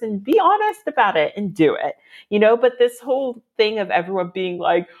that person, be honest about it and do it. But this whole thing of everyone being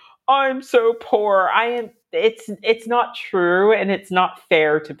like, I'm so poor. It's not true. And it's not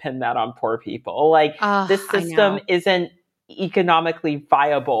fair to pin that on poor people. Like this system isn't economically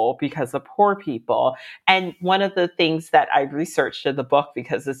viable because of poor people. And one of the things that I researched in the book,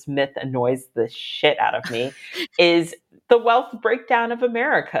 because this myth annoys the shit out of me, is the wealth breakdown of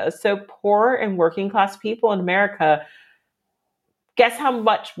America. So poor and working class people in America, guess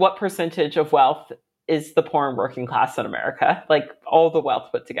what percentage of wealth is the poor and working class in America? Like all the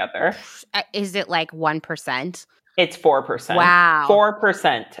wealth put together. Is it like 1%? It's 4%. Wow.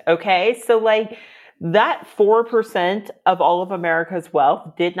 4%. Okay. So like, that 4% of all of America's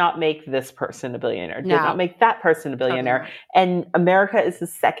wealth did not make this person a billionaire, did not make that person a billionaire. Okay. And America is the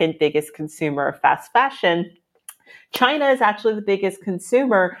second biggest consumer of fast fashion. China is actually the biggest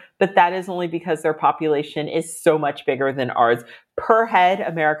consumer, but that is only because their population is so much bigger than ours. Per head,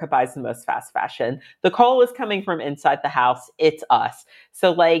 America buys the most fast fashion. The call is coming from inside the house. It's us.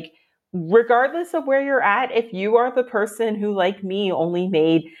 So like, regardless of where you're at, if you are the person who, like me, only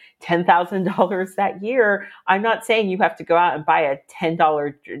made $10,000 that year, I'm not saying you have to go out and buy a $10,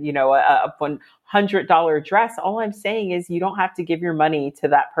 a $100 dress. All I'm saying is you don't have to give your money to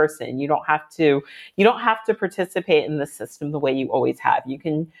that person. You don't have to participate in the system the way you always have.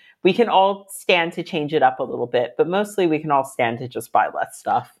 We can all stand to change it up a little bit, but mostly we can all stand to just buy less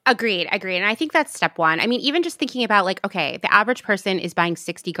stuff. Agreed. And I think that's step one. I mean, even just thinking about like, okay, the average person is buying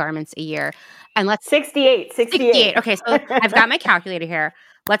 60 garments a year. And 68. Okay, so I've got my calculator here.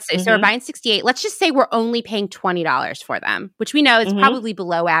 Let's say, so we're buying 68. Let's just say we're only paying $20 for them, which we know is probably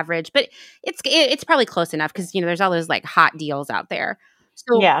below average, but it's probably close enough because, there's all those like hot deals out there.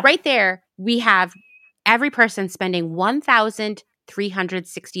 So Yeah. right there, we have every person spending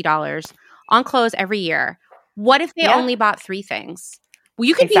 $1,360 on clothes every year. What if they Yeah. only bought 3 things? Well,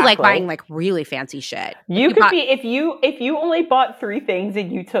 you could be like buying like really fancy shit. You could be if you only bought 3 things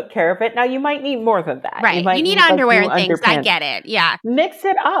and you took care of it. Now you might need more than that. Right. You might need need underwear like and things. I underpants. get it. Yeah. Mix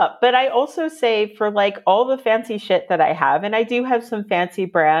it up. But I also say for like all the fancy shit that I have, and I do have some fancy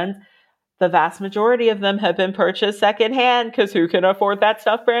brands, the vast majority of them have been purchased secondhand because who can afford that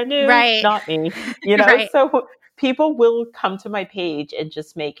stuff brand new? Right. Not me. You know, Right. So people will come to my page and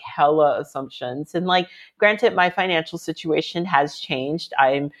just make hella assumptions. And like, granted, my financial situation has changed.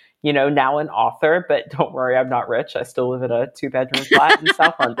 I'm, now an author, but don't worry, I'm not rich. I still live in a 2-bedroom flat in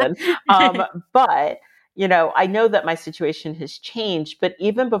South London. But I know that my situation has changed, but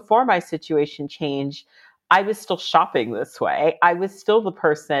even before my situation changed, I was still shopping this way. I was still the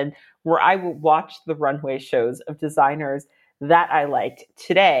person where I would watch the runway shows of designers that I liked.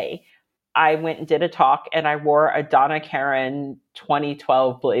 Today, I went and did a talk and I wore a Donna Karan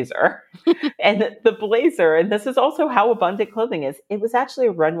 2012 blazer. And the blazer, and this is also how abundant clothing is, it was actually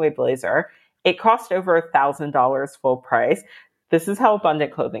a runway blazer. It cost over $1,000 full price. This is how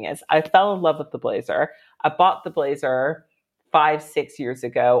abundant clothing is. I fell in love with the blazer. I bought the blazer 5-6 years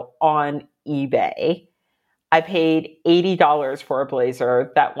ago on eBay. I paid $80 for a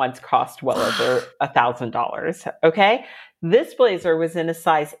blazer that once cost well over $1,000. Okay. This blazer was in a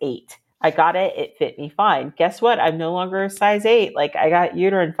size 8. I got it. It fit me fine. Guess what? I'm no longer a size 8. Like, I got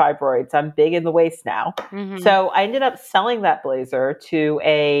uterine fibroids. I'm big in the waist now. Mm-hmm. So I ended up selling that blazer to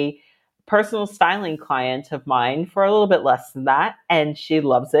a personal styling client of mine for a little bit less than that. And she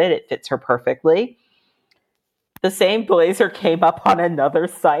loves it. It fits her perfectly. The same blazer came up on another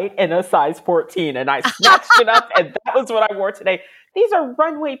site in a size 14 and I snatched it up and that was what I wore today. These are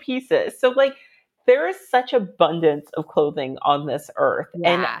runway pieces. So like, there is such abundance of clothing on this earth.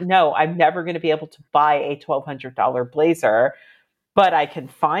 Yeah. And no, I'm never going to be able to buy a $1,200 blazer, but I can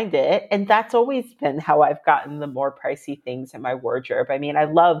find it. And that's always been how I've gotten the more pricey things in my wardrobe. I mean, I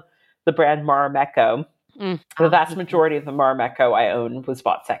love the brand Marimekko. The vast majority of the Marimekko I own was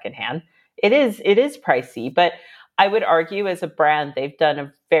bought secondhand. It is pricey, but I would argue as a brand, they've done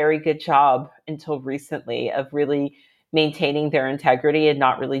a very good job until recently of really maintaining their integrity and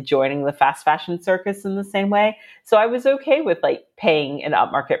not really joining the fast fashion circus in the same way. So I was okay with like paying an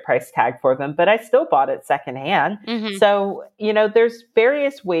upmarket price tag for them, but I still bought it secondhand. Mm-hmm. So, there's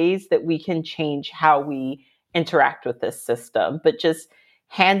various ways that we can change how we interact with this system, but just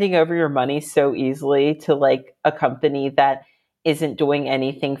handing over your money so easily to like a company that isn't doing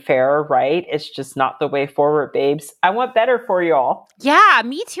anything fair or right. It's just not the way forward, babes. I want better for y'all. Yeah,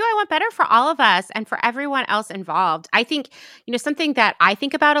 me too. I want better for all of us and for everyone else involved. I think, something that I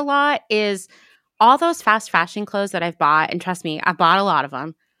think about a lot is all those fast fashion clothes that I've bought. And trust me, I've bought a lot of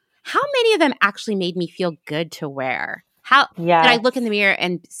them. How many of them actually made me feel good to wear? How did I look in the mirror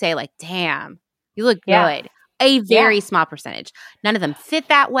and say like, damn, you look good? A very small percentage. None of them fit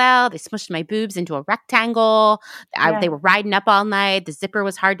that well. They smushed my boobs into a rectangle. They were riding up all night. The zipper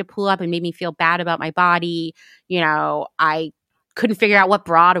was hard to pull up and made me feel bad about my body. I couldn't figure out what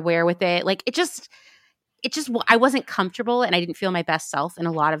bra to wear with it. Like it just, I wasn't comfortable and I didn't feel my best self in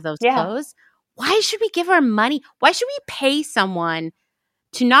a lot of those clothes. Why should we give our money? Why should we pay someone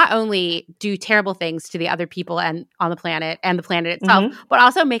to not only do terrible things to the other people and on the planet and the planet itself, but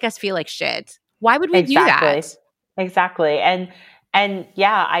also make us feel like shit? Why would we do that? Exactly. And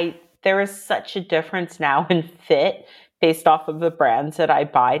there is such a difference now in fit based off of the brands that I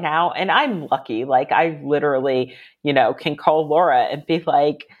buy now. And I'm lucky. Like I literally, can call Laura and be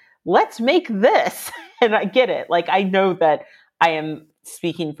like, let's make this. And I get it. Like I know that I am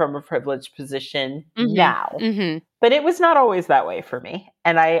speaking from a privileged position now, but it was not always that way for me.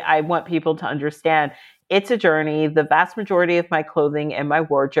 And I want people to understand it's a journey. The vast majority of my clothing and my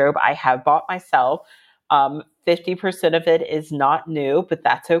wardrobe, I have bought myself. 50% of it is not new, but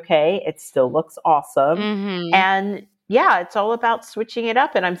that's okay. It still looks awesome. And it's all about switching it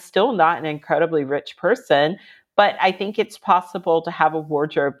up. And I'm still not an incredibly rich person, but I think it's possible to have a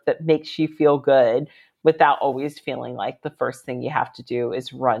wardrobe that makes you feel good without always feeling like the first thing you have to do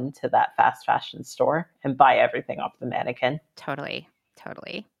is run to that fast fashion store and buy everything off the mannequin. Totally.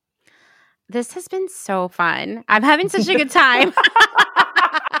 This has been so fun. I'm having such a good time.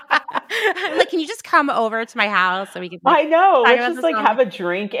 Like, can you just come over to my house so we can? I know. Let's just have a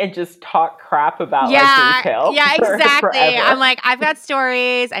drink and just talk crap about retail. Yeah, exactly. I'm like, I've got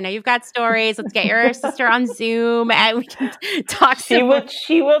stories. I know you've got stories. Let's get your sister on Zoom and we can talk.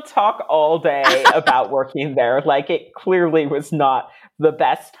 She will talk all day about working there. Like it clearly was not the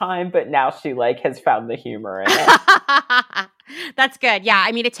best time, but now she like has found the humor in it. That's good. Yeah.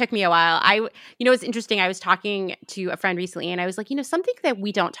 I mean, it took me a while. It's interesting. I was talking to a friend recently and I was like, something that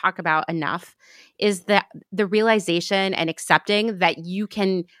we don't talk about enough is that the realization and accepting that you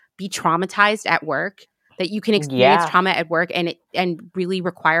can be traumatized at work, that you can experience trauma at work and really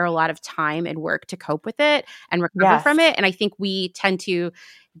require a lot of time and work to cope with it and recover from it. And I think we tend to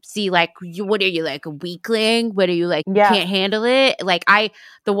see like, what are you, like a weakling? What are you, like, you can't handle it? Like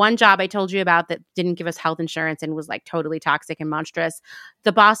the one job I told you about that didn't give us health insurance and was like totally toxic and monstrous,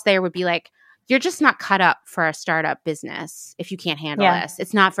 the boss there would be like, you're just not cut up for a startup business if you can't handle this.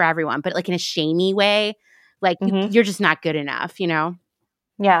 It's not for everyone, but like in a shamey way, like you're just not good enough,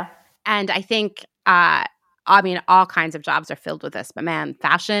 Yeah. And I think, all kinds of jobs are filled with this, but man,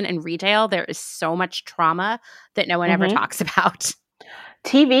 fashion and retail, there is so much trauma that no one ever talks about.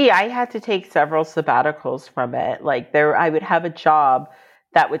 TV, I had to take several sabbaticals from it. Like I would have a job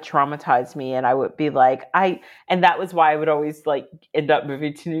that would traumatize me and I would be like, and that was why I would always like end up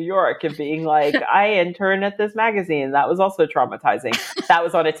moving to New York and being like, I interned at this magazine. That was also traumatizing. That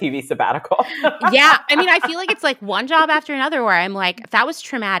was on a TV sabbatical. Yeah. I mean, I feel like it's like one job after another where I'm like, that was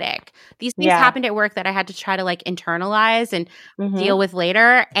traumatic. These things happened at work that I had to try to like internalize and deal with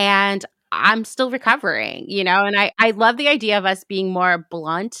later. And I'm still recovering, and I love the idea of us being more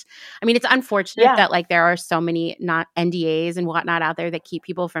blunt. I mean, it's unfortunate that like there are so many not NDAs and whatnot out there that keep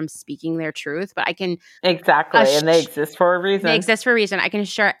people from speaking their truth, but I can exactly, and they exist for a reason. They exist for a reason. I can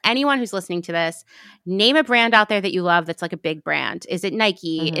assure anyone who's listening to this, name a brand out there that you love that's like a big brand. Is it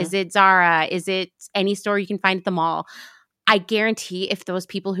Nike? Is it Zara? Is it any store you can find at the mall? I guarantee if those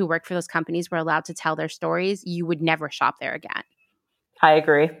people who work for those companies were allowed to tell their stories, you would never shop there again. I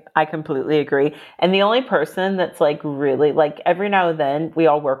agree. I completely agree. And the only person that's like really like every now and then we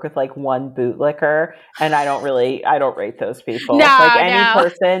all work with like one bootlicker and I don't rate those people.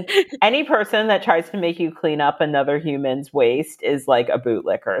 Any person that tries to make you clean up another human's waste is like a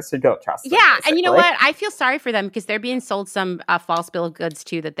bootlicker. So don't trust them. Yeah. And you know what? I feel sorry for them because they're being sold some false bill of goods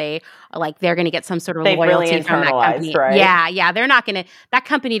too, that they're going to get some sort of loyalty from that company. Right? Yeah. They're not going to, that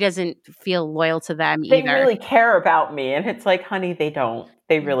company doesn't feel loyal to them either. They really care about me. And it's like, honey, they don't.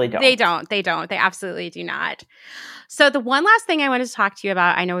 They really don't. They don't. They absolutely do not. So the one last thing I wanted to talk to you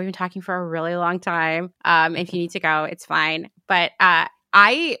about, I know we've been talking for a really long time. If you need to go, it's fine. But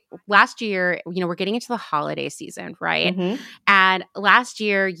last year, we're getting into the holiday season, right? And last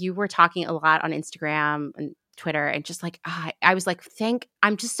year you were talking a lot on Instagram and Twitter and just like, I was like,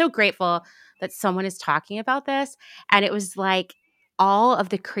 I'm just so grateful that someone is talking about this. And it was like, all of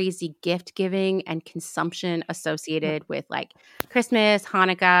the crazy gift giving and consumption associated with like Christmas,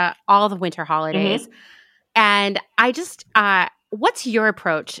 Hanukkah, all the winter holidays. And I just, what's your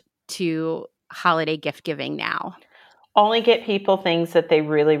approach to holiday gift giving now? Only get people things that they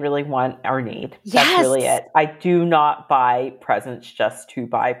really, really want or need. That's really it. I do not buy presents just to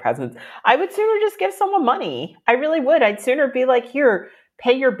buy presents. I would sooner just give someone money. I really would. I'd sooner be like, here,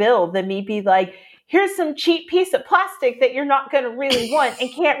 pay your bill than me be like, here's some cheap piece of plastic that you're not going to really want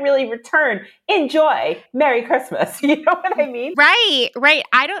and can't really return. Enjoy. Merry Christmas. You know what I mean? Right.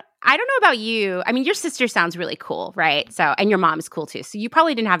 I don't know about you. I mean, your sister sounds really cool, right? So, and your mom is cool too. So you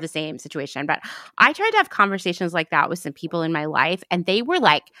probably didn't have the same situation, but I tried to have conversations like that with some people in my life and they were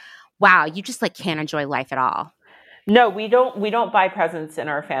like, wow, you just like can't enjoy life at all. No, we don't buy presents in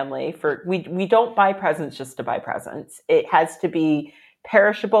our family we don't buy presents just to buy presents. It has to be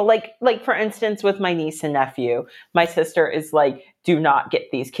perishable. Like for instance, with my niece and nephew, my sister is like, do not get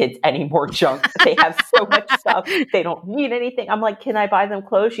these kids any more junk. They have so much stuff. They don't need anything. I'm like, can I buy them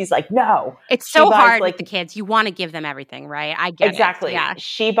clothes? She's like, no. It's so hard with the kids. You want to give them everything, right? I get exactly. it. Yeah.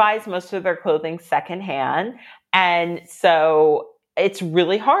 She buys most of their clothing secondhand. And so it's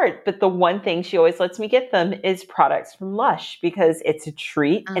really hard. But the one thing she always lets me get them is products from Lush because it's a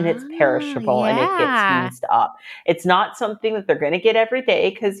treat and it's perishable and it gets used up. It's not something that they're going to get every day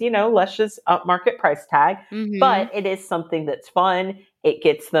because, Lush is upmarket price tag, but it is something that's fun. It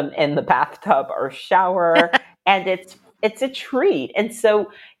gets them in the bathtub or shower and it's a treat. And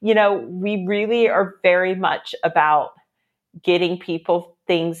so, we really are very much about getting people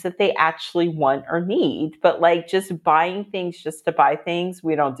things that they actually want or need, but like just buying things just to buy things,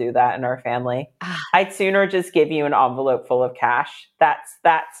 we don't do that in our family. I'd sooner just give you an envelope full of cash. That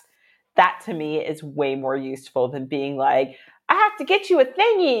to me is way more useful than being like, I have to get you a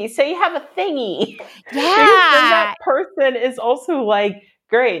thingy, so you have a thingy. Yeah. Then that person is also like,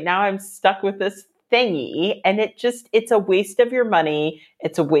 great, now I'm stuck with this thingy. And it's a waste of your money.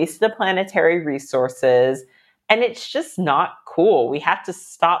 It's a waste of planetary resources. And it's just not cool. We have to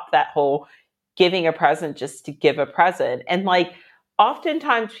stop that whole giving a present just to give a present. And like,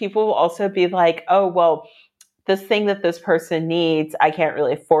 oftentimes people will also be like, oh, well, this thing that this person needs, I can't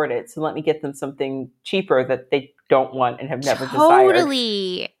really afford it. So let me get them something cheaper that they don't want and have never desired.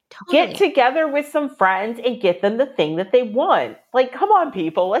 Totally. Get together with some friends and get them the thing that they want. Like, come on,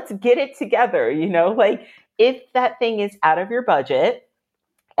 people, let's get it together. Like if that thing is out of your budget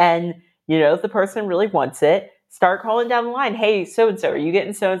and, if the person really wants it, start calling down the line. Hey, so-and-so, are you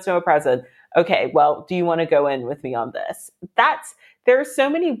getting so-and-so a present? Okay, well, do you want to go in with me on this? There are so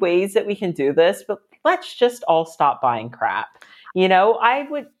many ways that we can do this, but let's just all stop buying crap. I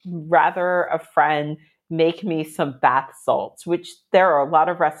would rather a friend make me some bath salts, which there are a lot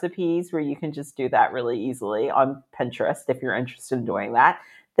of recipes where you can just do that really easily on Pinterest if you're interested in doing that,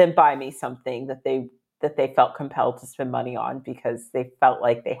 than buy me something that they felt compelled to spend money on because they felt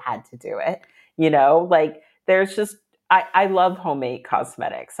like they had to do it. Like there's just, I love homemade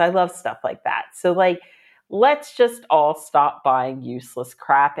cosmetics. I love stuff like that. So like, let's just all stop buying useless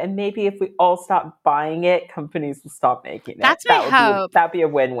crap. And maybe if we all stop buying it, companies will stop making it. That's my hope. That'd be a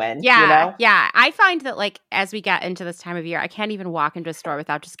win-win. Yeah. Yeah. I find that like, as we get into this time of year, I can't even walk into a store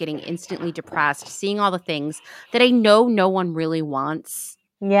without just getting instantly depressed, seeing all the things that I know no one really wants.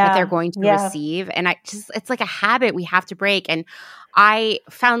 That they're going to receive. And it's like a habit we have to break. And I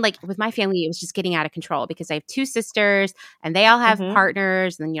found like with my family, it was just getting out of control because I have 2 sisters and they all have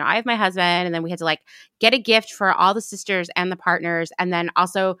partners. And then, I have my husband, and then we had to like get a gift for all the sisters and the partners. And then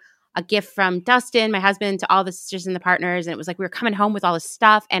also a gift from Dustin, my husband, to all the sisters and the partners. And it was like, we were coming home with all this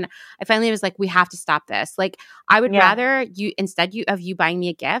stuff. And I finally was like, we have to stop this. Like I would rather instead of you buying me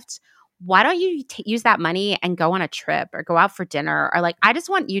a gift, why don't you use that money and go on a trip or go out for dinner? Or like, I just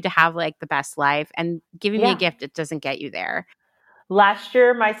want you to have like the best life, and giving me a gift, it doesn't get you there. Last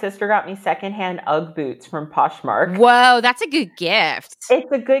year, my sister got me secondhand UGG boots from Poshmark. Whoa, that's a good gift.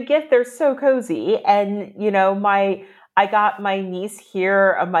 It's a good gift. They're so cozy. And, I got my niece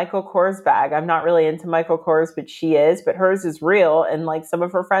here a Michael Kors bag. I'm not really into Michael Kors, but she is. But hers is real. And like some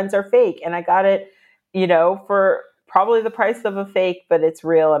of her friends are fake. And I got it, for probably the price of a fake, but it's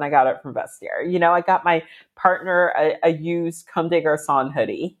real, and I got it from Vestiaire. I got my partner a used Comme des Garçons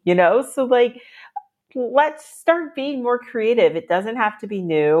hoodie, So like, let's start being more creative. It doesn't have to be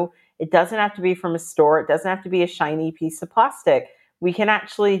new. It doesn't have to be from a store. It doesn't have to be a shiny piece of plastic. We can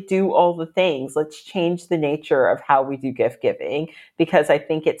actually do all the things. Let's change the nature of how we do gift giving, because I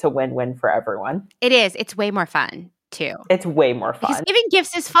think it's a win-win for everyone. It is. It's way more fun too. It's way more fun. Because giving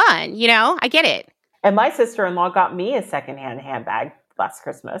gifts is fun, I get it. And my sister-in-law got me a secondhand handbag last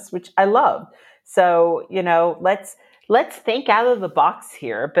Christmas, which I loved. So, let's think out of the box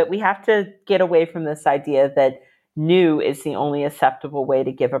here, but we have to get away from this idea that new is the only acceptable way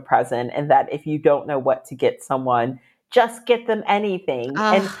to give a present, and that if you don't know what to get someone, just get them anything.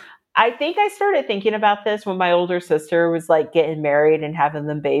 And I think I started thinking about this when my older sister was like getting married and having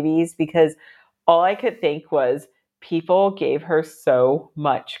them babies, because all I could think was, people gave her so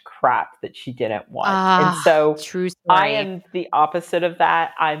much crap that she didn't want. And so true story. I am the opposite of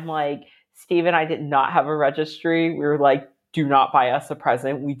that. I'm like, Steve and I did not have a registry. We were like, do not buy us a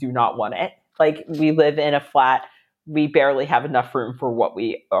present. We do not want it. Like, we live in a flat. We barely have enough room for what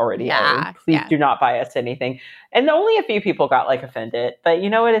we already own. Please do not buy us anything. And only a few people got like offended. But you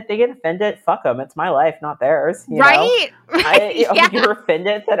know what? If they get offended, fuck them. It's my life, not theirs. Right? You're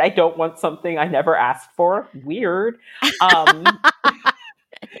offended that I don't want something I never asked for. Weird.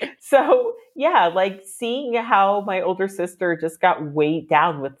 So yeah, like seeing how my older sister just got weighed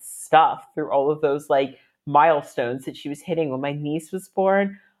down with stuff through all of those like milestones that she was hitting when my niece was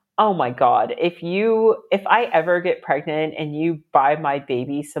born. Oh my God. If I ever get pregnant and you buy my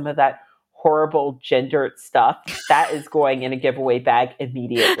baby some of that horrible gendered stuff, that is going in a giveaway bag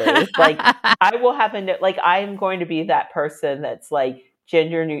immediately. Like, I will have I'm going to be that person that's like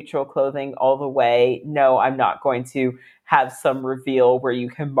gender neutral clothing all the way. No, I'm not going to have some reveal where you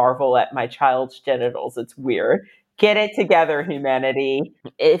can marvel at my child's genitals. It's weird. Get it together, humanity.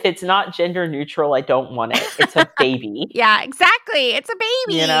 If it's not gender neutral, I don't want it. It's a baby. Yeah, exactly. It's a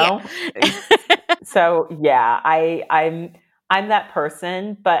baby. So yeah, I'm that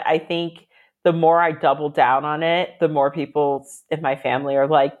person, but I think the more I double down on it, the more people in my family are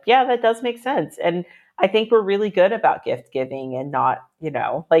like, yeah, that does make sense. And I think we're really good about gift giving and not,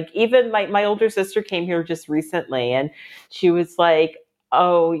 like even my older sister came here just recently and she was like,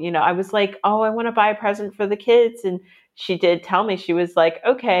 oh, I was like, oh, I want to buy a present for the kids. And she did tell me, she was like,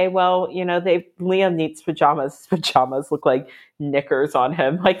 okay, well, Liam needs pajamas. His pajamas look like knickers on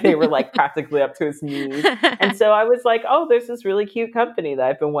him. Like they were like practically up to his knees. And so I was like, oh, there's this really cute company that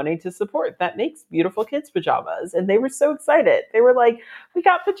I've been wanting to support that makes beautiful kids pajamas. And they were so excited. They were like, we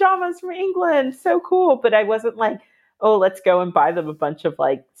got pajamas from England. So cool. But I wasn't like, oh, let's go and buy them a bunch of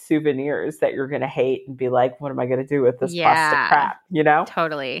like souvenirs that you're going to hate and be like, what am I going to do with this plastic crap? You know?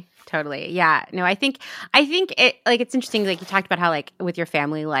 Totally. Yeah. No, I think it, like, it's interesting. Like, you talked about how, like, with your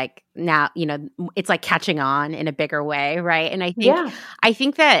family, like, now, you know, it's like catching on in a bigger way. Right. And I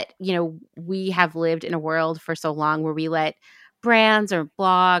think that, you know, we have lived in a world for so long where we let brands or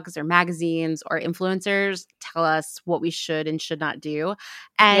blogs or magazines or influencers tell us what we should and should not do.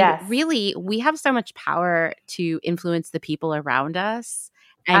 And really, we have so much power to influence the people around us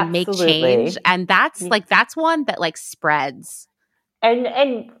and make change. And that's one that, like, spreads.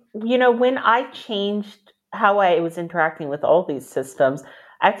 And you know, when I changed how I was interacting with all these systems,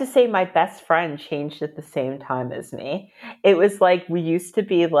 I have to say my best friend changed at the same time as me. It was like we used to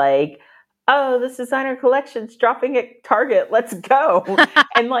be like, oh, this designer collection's dropping at Target, let's go.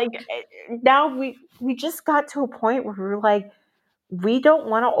 And like now we just got to a point where we were like, we don't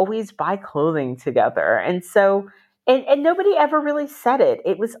want to always buy clothing together. And so and nobody ever really said it.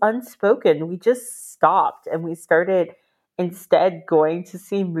 It was unspoken. We just stopped and we started instead going to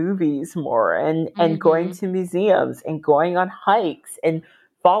see movies more and going to museums and going on hikes and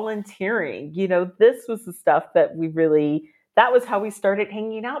volunteering. You know, this was the stuff that that was how we started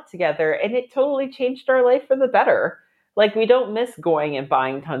hanging out together. And it totally changed our life for the better. Like, we don't miss going and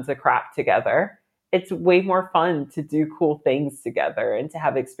buying tons of crap together. It's way more fun to do cool things together and to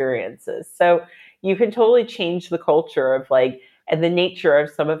have experiences. So you can totally change the culture of like, and the nature of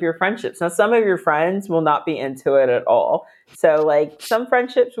some of your friendships. Now, some of your friends will not be into it at all. So like some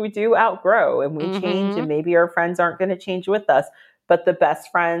friendships we do outgrow and we change, and maybe our friends aren't going to change with us. But the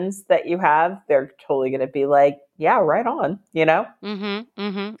best friends that you have, they're totally going to be like, yeah, right on, you know?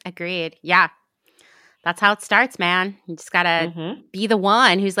 Agreed. Yeah. That's how it starts, man. You just got to be the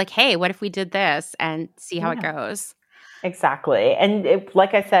one who's like, hey, what if we did this, and see how it goes. Exactly. And it,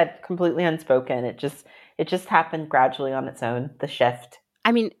 like I said, completely unspoken. It just happened gradually on its own, the shift.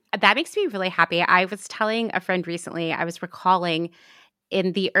 I mean, that makes me really happy. I was telling a friend recently, I was recalling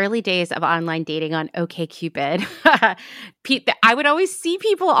in the early days of online dating on OkCupid, I would always see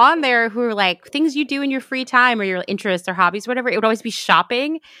people on there who are like, things you do in your free time or your interests or hobbies, whatever. It would always be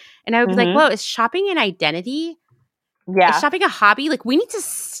shopping. And I would be like, whoa, is shopping an identity? Yeah. Is shopping a hobby? Like, we need to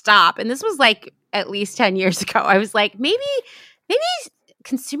stop. And this was like at least 10 years ago. I was like, maybe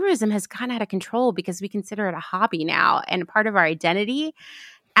consumerism has gone out of control because we consider it a hobby now and part of our identity.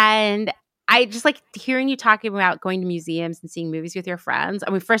 And I just like hearing you talking about going to museums and seeing movies with your friends.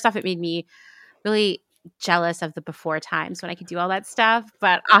 I mean, first off, it made me really jealous of the before times when I could do all that stuff.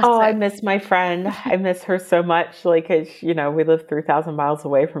 But also, I miss my friend. I miss her so much. Like, you know, we live 3,000 miles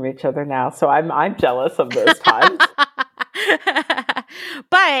away from each other now, so I'm jealous of those times.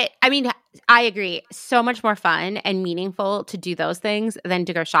 But I mean, I agree. So much more fun and meaningful to do those things than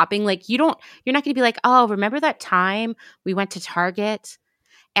to go shopping. Like, you're not going to be like, oh, remember that time we went to Target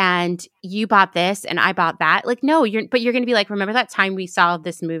and you bought this and I bought that? Like, no, you're going to be like, remember that time we saw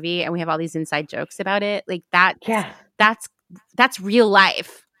this movie and we have all these inside jokes about it? Like that. Yeah. That's real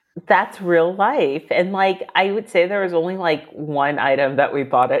life. That's real life. And like, I would say there was only like one item that we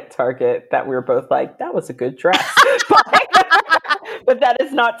bought at Target that we were both like, that was a good dress. But that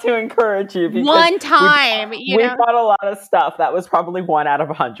is not to encourage you. One time, we bought a lot of stuff. That was probably 1 out of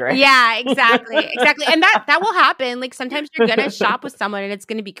 100. Yeah, exactly. And that will happen. Like, sometimes you're going to shop with someone and it's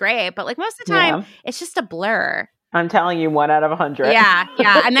going to be great. But like most of the time, it's just a blur. I'm telling you, 1 out of 100. Yeah.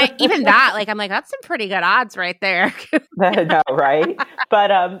 And then even that, like, I'm like, that's some pretty good odds right there. No, right?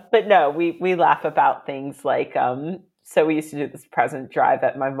 But no, we laugh about things like, so we used to do this present drive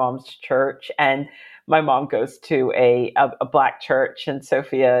at my mom's church, and my mom goes to a black church, and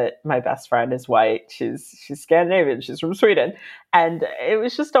Sophia, my best friend, is white. She's Scandinavian. She's from Sweden. And it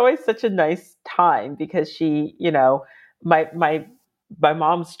was just always such a nice time because she, you know, my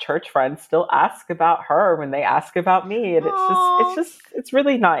mom's church friends still ask about her when they ask about me. And it's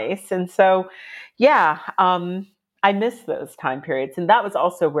really nice. And so, yeah, I miss those time periods. And that was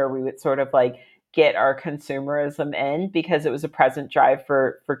also where we would sort of like get our consumerism in, because it was a present drive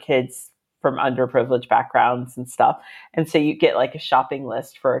for kids from underprivileged backgrounds and stuff. And so you get like a shopping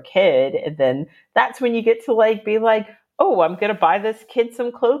list for a kid. And then that's when you get to like be like, oh, I'm going to buy this kid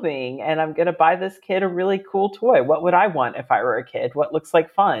some clothing, and I'm going to buy this kid a really cool toy. What would I want if I were a kid? What looks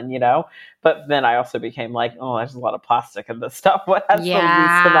like fun, you know? But then I also became like, oh, there's a lot of plastic in this stuff. What has the least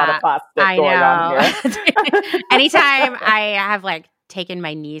amount of plastic going on here? Anytime I have like taken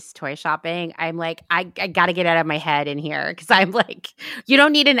my niece toy shopping, I'm like, I got to get out of my head in here, because I'm like, you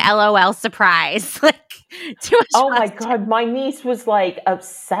don't need an LOL surprise. Like, too much plastic. My God, my niece was like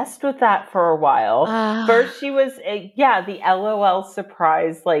obsessed with that for a while. First she was, the LOL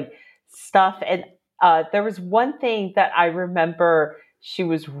surprise like stuff. And there was one thing that I remember she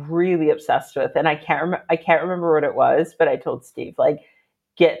was really obsessed with, and I can't remember what it was, but I told Steve, like,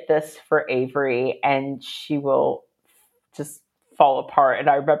 get this for Avery and she will just fall apart. And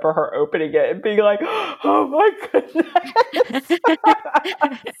I remember her opening it and being like, oh my goodness.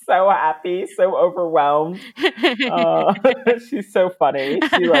 So happy, so overwhelmed. She's so funny.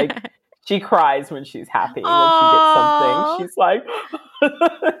 She cries when she's happy. Aww. When she gets something,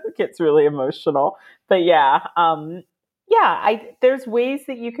 she's like, gets really emotional. But yeah, there's ways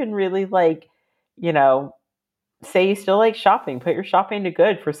that you can really, like, you know, say you still like shopping, put your shopping to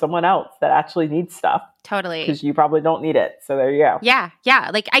good for someone else that actually needs stuff. Totally. Because you probably don't need it. So there you go. Yeah.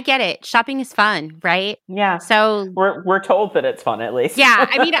 Like, I get it. Shopping is fun, right? Yeah. So we're told that it's fun, at least. Yeah.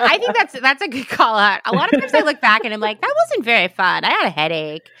 I mean, I think that's a good call out. A lot of times I look back and I'm like, that wasn't very fun. I had a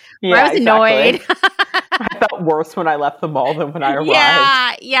headache. Yeah, I was annoyed. I felt worse when I left the mall than when I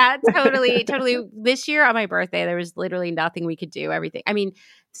arrived. Yeah, totally. This year on my birthday, there was literally nothing we could do. Everything. I mean,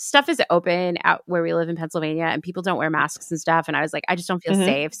 stuff is open out where we live in Pennsylvania and people don't wear masks and stuff. And I was like, I just don't feel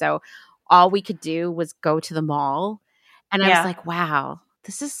safe. So all we could do was go to the mall. And I was like, wow,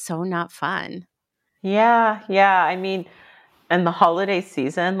 this is so not fun. Yeah. I mean, and the holiday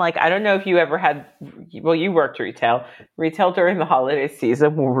season, like, I don't know if you ever had, well, you worked retail. Retail during the holiday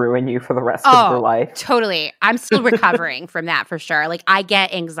season will ruin you for the rest of your life. Totally. I'm still recovering from that for sure. Like, I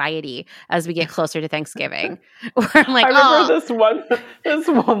get anxiety as we get closer to Thanksgiving. Where I'm like, I remember this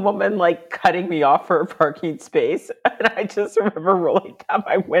one woman, like, cutting me off for a parking space. And I just remember rolling down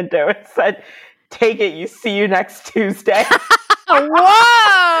my window and said, take it, you see you next Tuesday.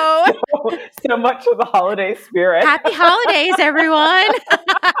 Whoa! So much of the holiday spirit. Happy holidays, everyone.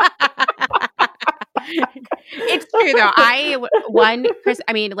 It's true, though.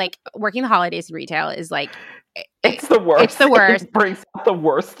 I mean, like, working the holidays in retail is like, it's the worst. It's the worst. It brings out the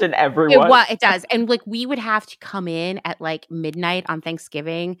worst in everyone. It does. And like, we would have to come in at like midnight on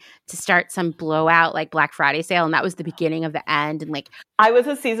Thanksgiving to start some blowout like Black Friday sale. And that was the beginning of the end. And like, I was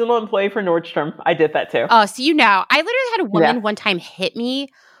a seasonal employee for Nordstrom. I did that too. Oh, so I literally had a woman one time hit me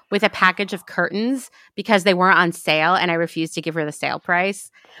with a package of curtains because they weren't on sale and I refused to give her the sale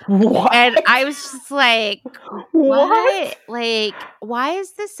price. What? And I was just like, what? Like, why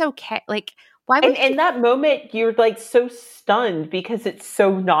is this okay? Like, why would in that moment, you're like so stunned because it's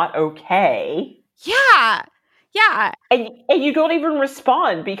so not okay. Yeah. And you don't even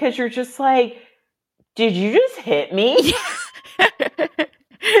respond because you're just like, did you just hit me?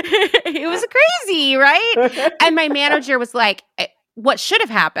 It was crazy, right? And my manager was like, what should have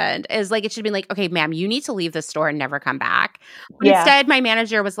happened is like, it should have been like, okay, ma'am, you need to leave the store and never come back. But instead, my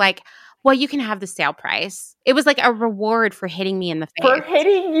manager was like, well, you can have the sale price. It was like a reward for hitting me in the face. For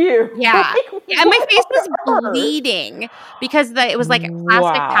hitting you. Yeah. And my face was bleeding because it was like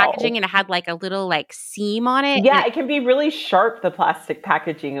plastic packaging and it had like a little like seam on it. Yeah, it can be really sharp, the plastic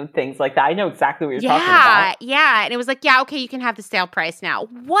packaging and things like that. I know exactly what you're talking about. Yeah. And it was like, yeah, okay, you can have the sale price now.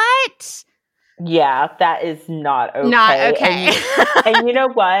 What? Yeah, that is not okay. Not okay. And you know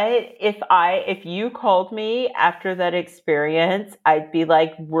what? If you called me after that experience, I'd be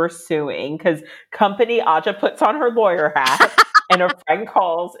like, we're suing, because company Aja puts on her lawyer hat and a friend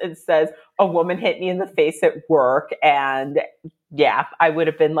calls and says, a woman hit me in the face at work. And yeah, I would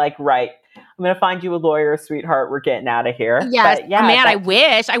have been like, right, I'm going to find you a lawyer, sweetheart. We're getting out of here. Yes. But yeah, man, I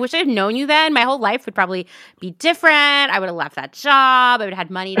wish I had known you then. My whole life would probably be different. I would have left that job. I would have had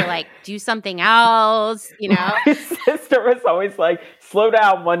money to like do something else, you know? My sister was always like, slow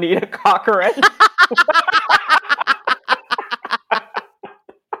down, Juanita Cochran.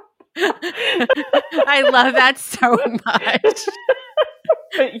 I love that so much.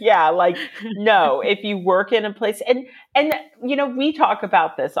 Yeah, like, no, if you work in a place and you know, we talk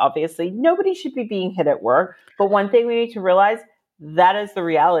about this, obviously, nobody should be being hit at work. But one thing we need to realize, that is the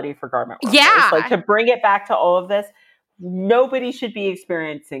reality for garment workers. Yeah. Like, to bring it back to all of this, nobody should be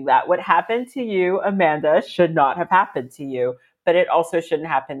experiencing that. What happened to you, Amanda, should not have happened to you. But it also shouldn't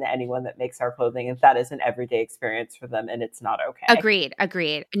happen to anyone that makes our clothing if that is an everyday experience for them and it's not okay.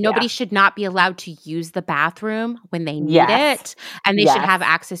 Agreed. Nobody should not be allowed to use the bathroom when they need it. And they should have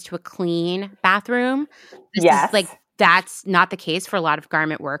access to a clean bathroom. This is like, that's not the case for a lot of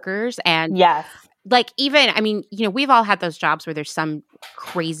garment workers. And like, even, I mean, you know, we've all had those jobs where there's some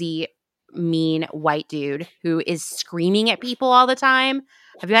crazy, mean white dude who is screaming at people all the time.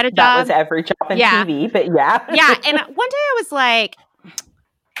 Have you had a job? That was every job on TV, but yeah. Yeah, and one day I was like,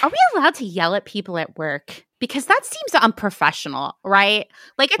 are we allowed to yell at people at work? Because that seems unprofessional, right?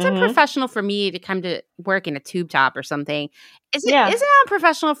 Like, it's unprofessional for me to come to work in a tube top or something. Is it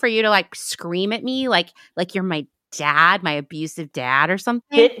unprofessional for you to like scream at me like you're my dad, my abusive dad or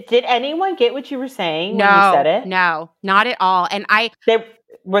something. Did anyone get what you were saying when you said it? No, not at all. And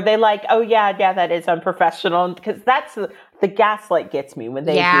were they like, oh yeah, that is unprofessional? Because that's the gaslight gets me when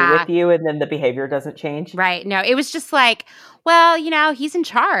they agree with you and then the behavior doesn't change. Right. No, it was just like, well, he's in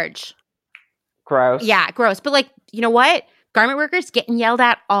charge. Gross. Yeah, gross. But like, you know what? Garment workers getting yelled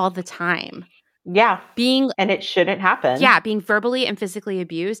at all the time. Yeah. And it shouldn't happen. Yeah, being verbally and physically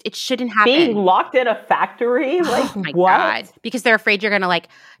abused. It shouldn't happen. Being locked in a factory? Like, oh my what? God. Because they're afraid you're going to like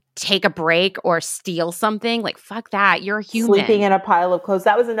take a break or steal something. Like, fuck that. You're a human. Sleeping in a pile of clothes.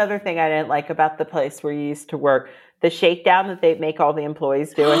 That was another thing I didn't like about the place where you used to work. The shakedown that they make all the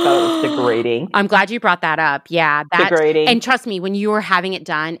employees do, I thought it was degrading. I'm glad you brought that up. Yeah. Degrading. And trust me, when you are having it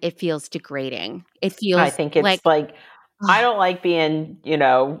done, it feels degrading. It feels I think it's like I don't like being,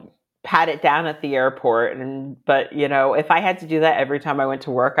 patted down at the airport. But if I had to do that every time I went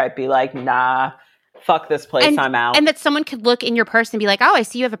to work, I'd be like, nah, fuck this place, I'm out. And that someone could look in your purse and be like, oh, I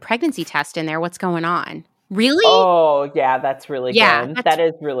see you have a pregnancy test in there. What's going on? Really? Oh, yeah, that's really good. That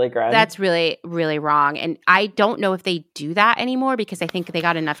is really good. That's really, really wrong. And I don't know if they do that anymore because I think they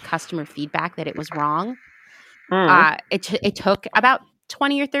got enough customer feedback that it was wrong. It took about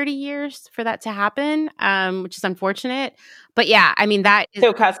 20 or 30 years for that to happen, which is unfortunate. But yeah, I mean, that is...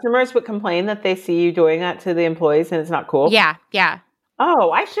 So customers would complain that they see you doing that to the employees and it's not cool? Yeah.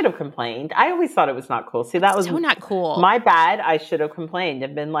 Oh, I should have complained. I always thought it was not cool. See, that was so not cool. My bad. I should have complained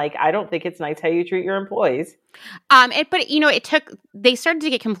and been like, I don't think it's nice how you treat your employees. They started to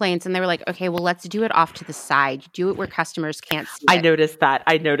get complaints and they were like, okay, well, let's do it off to the side. Do it where customers can't see it. I noticed that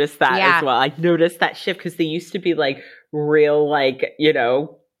as well. I noticed that shift because they used to be like real, like,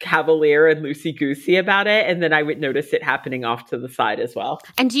 cavalier and loosey-goosey about it, and then I would notice it happening off to the side as well.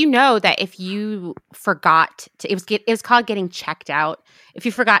 And do you know that if you forgot to, it was called getting checked out. If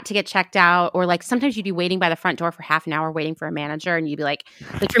you forgot to get checked out, or like sometimes you'd be waiting by the front door for half an hour waiting for a manager, and you'd be like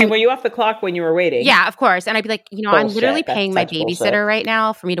and were you off the clock when you were waiting? Yeah, of course. And I'd be like, Bullshit. I'm literally paying my babysitter bullshit. right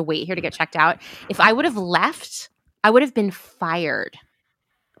now for me to wait here to get checked out. If I would have left, I would have been fired.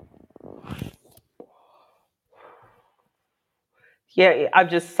 Yeah, I'm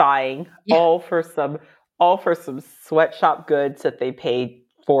just sighing. Yeah. All for some sweatshop goods that they paid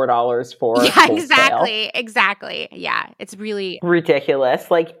 $4 for. Yeah, exactly. Yeah, it's really ridiculous.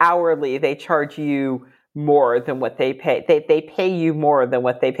 Like hourly, they charge you more than what they pay. They pay you more than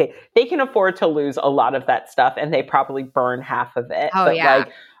what they pay. They can afford to lose a lot of that stuff, and they probably burn half of it. Oh, yeah.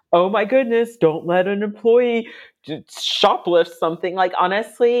 Like, oh my goodness, don't let an employee shoplift something. Like,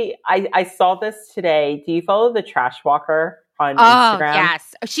 honestly, I saw this today. Do you follow the Trash Walker on Instagram?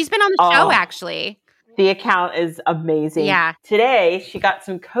 Yes. She's been on the show, actually. The account is amazing. Yeah. Today, she got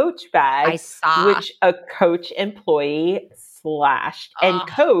some Coach bags, I saw. which a Coach employee slashed. And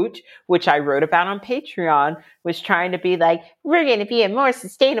Coach, which I wrote about on Patreon, was trying to be like, we're going to be a more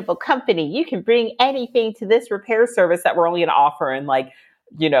sustainable company. You can bring anything to this repair service that we're only going to offer in like,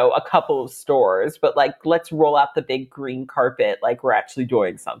 a couple of stores, but like, let's roll out the big green carpet. Like we're actually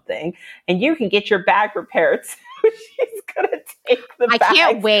doing something, and you can get your bag repaired. She's going to take the bags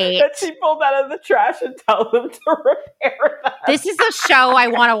can't wait that she pulled out of the trash and tell them to repair them. This is a show I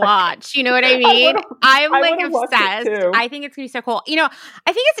want to watch. You know what I mean? I'm like obsessed. I think it's going to be so cool. I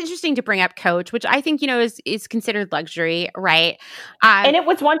think it's interesting to bring up Coach, which I think, is considered luxury, right? And it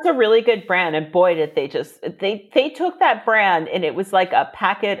was once a really good brand. And boy, did they they took that brand and it was like a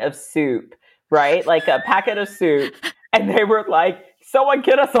packet of soup, right? Like a packet of soup. And they were like, someone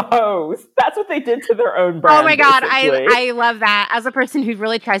get us a hose. That's what they did to their own brand. Oh my God. I love that. As a person who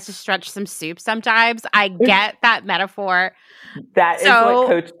really tries to stretch some soup sometimes, I get that metaphor. That is what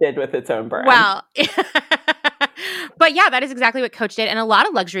Coach did with its own brand. Well, but yeah, that is exactly what Coach did. And a lot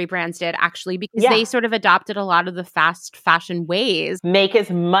of luxury brands did, actually, because they sort of adopted a lot of the fast fashion ways. Make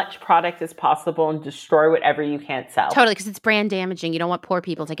as much product as possible and destroy whatever you can't sell. Totally, because it's brand damaging. You don't want poor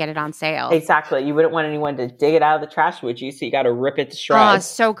people to get it on sale. Exactly. You wouldn't want anyone to dig it out of the trash, would you? So you got to rip it to shreds. Oh,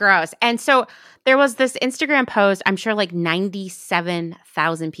 so gross. And so there was this Instagram post, I'm sure like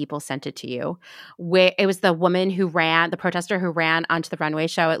 97,000 people sent it to you. Where it was the woman the protester who ran onto the runway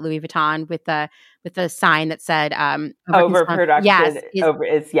show at Louis Vuitton with the sign that said overproduction. Yes,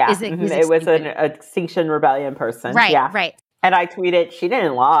 it was an Extinction Rebellion person. Right, yeah. right. And I tweeted, she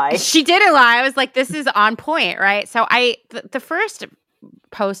didn't lie. She didn't lie. I was like, this is on point, right? So the first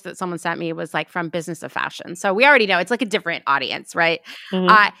post that someone sent me was like from Business of Fashion. So we already know it's like a different audience, right?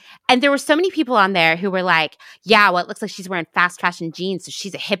 Mm-hmm. And there were so many people on there who were like, yeah, well, it looks like she's wearing fast fashion jeans, so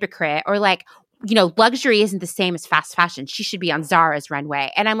she's a hypocrite. Or like, luxury isn't the same as fast fashion. She should be on Zara's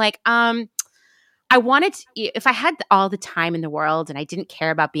runway. And I'm like, I wanted to, if I had all the time in the world and I didn't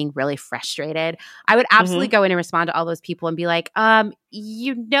care about being really frustrated, I would absolutely go in and respond to all those people and be like,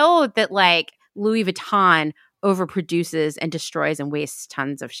 you know that like Louis Vuitton overproduces and destroys and wastes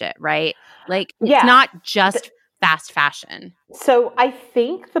tons of shit, right? Like it's not just fast fashion. So I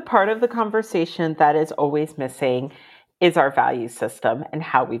think the part of the conversation that is always missing is our value system and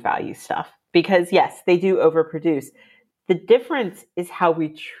how we value stuff. Because yes, they do overproduce. The difference is how we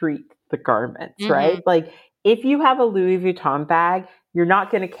treat the garments, right? Like if you have a Louis Vuitton bag, you're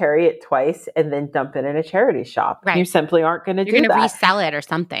not going to carry it twice and then dump it in a charity shop. Right. You simply aren't going to do that. You're going to resell it or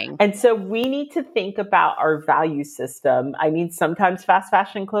something. And so we need to think about our value system. I mean, sometimes fast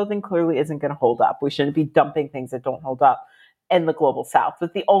fashion clothing clearly isn't going to hold up. We shouldn't be dumping things that don't hold up in the global South.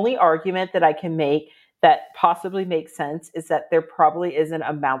 But the only argument that I can make that possibly makes sense is that there probably isn't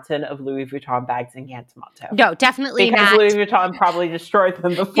a mountain of Louis Vuitton bags in Gantomonto. No, definitely because not. Louis Vuitton probably destroyed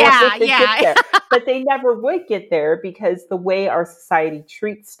them before they get there. But they never would get there because the way our society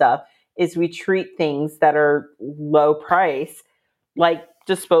treats stuff is we treat things that are low price like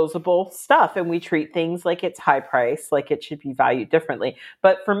disposable stuff, and we treat things like it's high price, like it should be valued differently.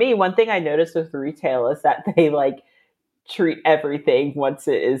 But for me, one thing I noticed with retail is that they like treat everything once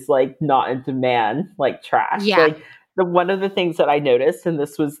it is like not in demand like trash. Like one of the things that I noticed, and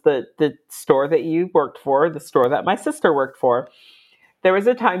this was the store that you worked for, the store that my sister worked for, there was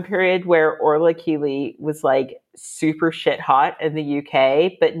a time period where Orla Keeley was like super shit hot in the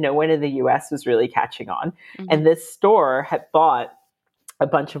UK, but no one in the US was really catching on. And this store had bought a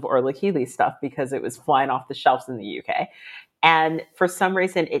bunch of Orla Keeley stuff because it was flying off the shelves in the UK. And for some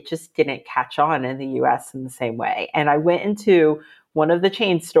reason, it just didn't catch on in the US in the same way. And I went into one of the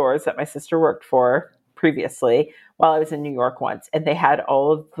chain stores that my sister worked for previously while I was in New York once. And they had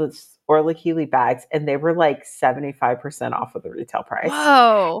all of the Orla Keeley bags, and they were like 75% off of the retail price.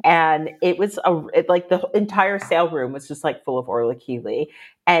 Whoa. And it was like the entire sale room was just like full of Orla Keeley.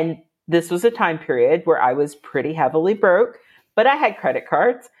 And this was a time period where I was pretty heavily broke, but I had credit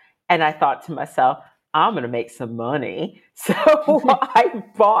cards. And I thought to myself, I'm going to make some money. So I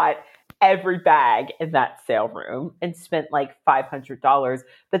bought every bag in that sale room and spent like $500,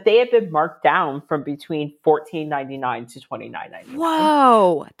 but they had been marked down from between $14.99 to $29.99.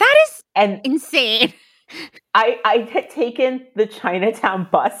 Whoa, that is insane. I had taken the Chinatown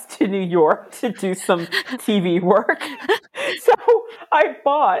bus to New York to do some TV work. So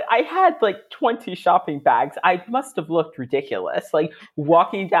I had like 20 shopping bags. I must have looked ridiculous, like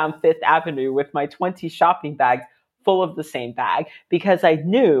walking down Fifth Avenue with my 20 shopping bags full of the same bag, because I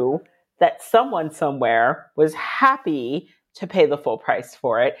knew that someone somewhere was happy to pay the full price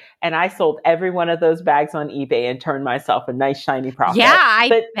for it. And I sold every one of those bags on eBay and turned myself a nice shiny profit. Yeah,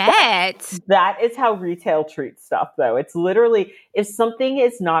 I bet. That is how retail treats stuff, though. It's literally, if something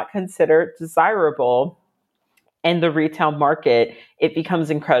is not considered desirable in the retail market, it becomes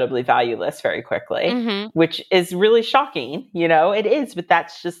incredibly valueless very quickly, which is really shocking. You know, it is, but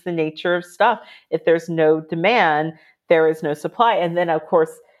that's just the nature of stuff. If there's no demand, there is no supply. And then, of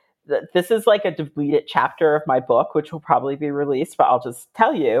course, this is like a deleted chapter of my book, which will probably be released, but I'll just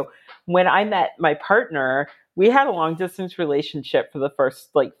tell you, when I met my partner, we had a long distance relationship for the first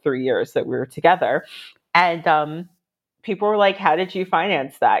like 3 years that we were together. And people were like, how did you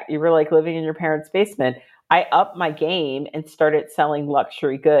finance that? You were like living in your parents' basement. I upped my game and started selling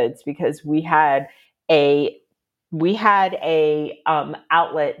luxury goods because we had a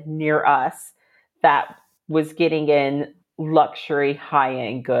outlet near us that was getting in luxury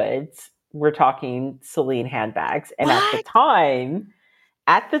high-end goods. We're talking Celine handbags. And at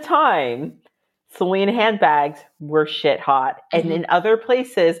the time, Celine handbags were shit hot. And in other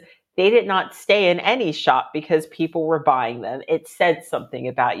places, they did not stay in any shop because people were buying them. It said something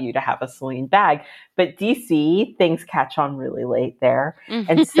about you to have a Celine bag. But DC, things catch on really late there.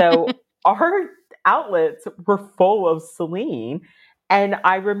 And so our outlets were full of Celine. And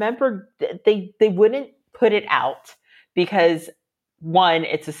I remember they wouldn't put it out because, one,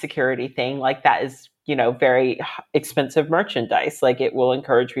 it's a security thing. Like that is, you know, very expensive merchandise. Like it will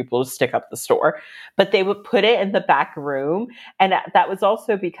encourage people to stick up the store. But they would put it in the back room. And that was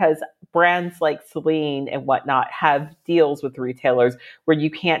also because brands like Celine and whatnot have deals with retailers where you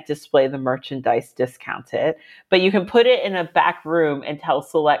can't display the merchandise discounted, but you can put it in a back room and tell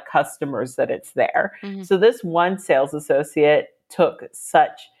select customers that it's there. So this one sales associate took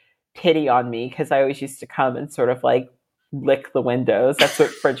such pity on me because I always used to come and sort of like lick the windows. That's what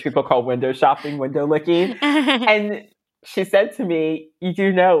French people call window shopping, window licking. And she said to me, you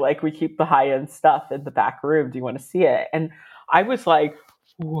do know, like we keep the high-end stuff in the back room. Do you want to see it? And I was like,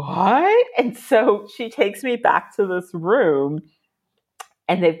 what? And so she takes me back to this room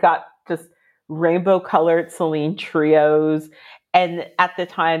and they've got just rainbow colored Celine trios. And at the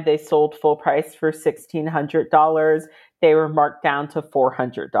time, they sold full price for $1,600. They were marked down to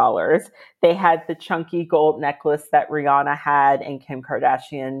 $400. They had the chunky gold necklace that Rihanna had and Kim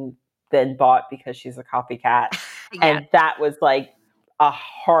Kardashian then bought because she's a copycat. Yeah. And that was like a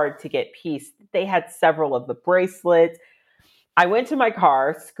hard to get piece. They had several of the bracelets. I went to my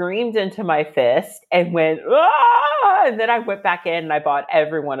car, screamed into my fist, and went, ah! And then I went back in and I bought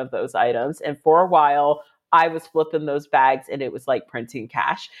every one of those items. And for a while, I was flipping those bags and it was like printing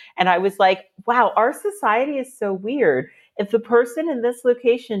cash. And I was like, wow, our society is so weird. If the person in this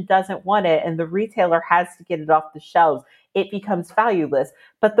location doesn't want it and the retailer has to get it off the shelves, it becomes valueless.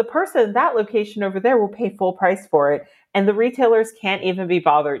 But the person in that location over there will pay full price for it. And the retailers can't even be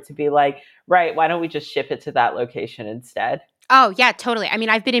bothered to be like, right, why don't we just ship it to that location instead? Oh, yeah, totally. I mean,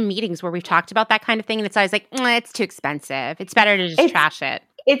 I've been in meetings where we've talked about that kind of thing, and it's always like, it's too expensive. It's better to just trash it.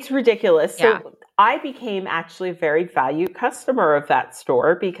 It's ridiculous. Yeah. So I became actually a very valued customer of that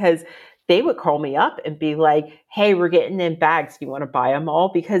store because they would call me up and be like, hey, we're getting in bags. Do you want to buy them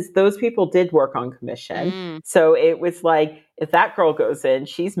all? Because those people did work on commission. So it was like, if that girl goes in,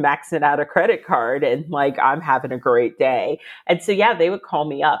 she's maxing out a credit card and like, I'm having a great day. And so, yeah, they would call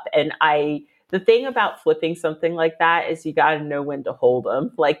me up. And the thing about flipping something like that is you got to know when to hold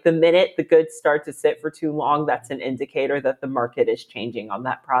them. Like the minute the goods start to sit for too long, that's an indicator that the market is changing on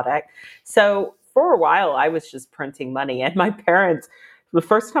that product. So for a while, I was just printing money. And my parents, the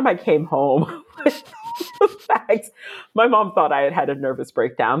first time I came home with the bags, my mom thought I had had a nervous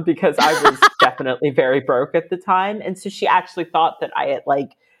breakdown because I was definitely very broke at the time. And so she actually thought that I had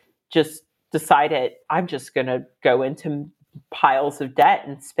like just decided I'm just going to go into piles of debt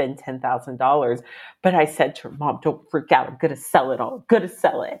and spend $10,000. But I said to her, Mom, don't freak out. I'm going to sell it all. I'm going to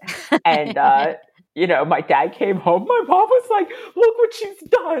sell it. And, my dad came home. My mom was like, look what she's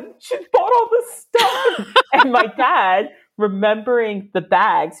done. She's bought all this stuff. And my dad, remembering the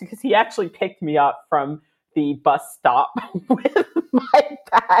bags, because he actually picked me up from the bus stop with my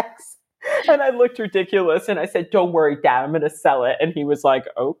bags. And I looked ridiculous. And I said, don't worry, Dad, I'm going to sell it. And he was like,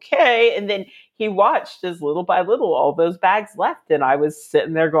 okay. And then he watched as little by little all those bags left. And I was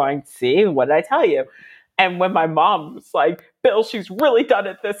sitting there going, see, what did I tell you? And when my mom was like, Bill, she's really done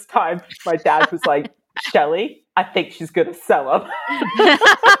it this time, my dad was like, Shelly, I think she's going to sell them.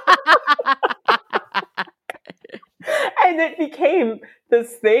 And it became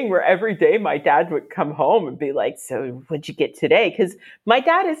this thing where every day my dad would come home and be like, so what'd you get today? Because my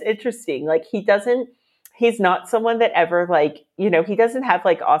dad is interesting. Like he's not someone that ever like, he doesn't have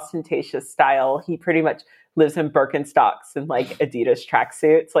like ostentatious style. He pretty much lives in Birkenstocks and like Adidas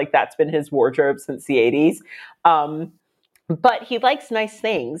tracksuits. Like that's been his wardrobe since the 80s. But he likes nice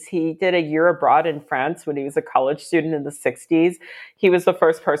things. He did a year abroad in France when he was a college student in the 60s. He was the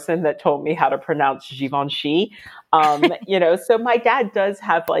first person that told me how to pronounce Givenchy. So my dad does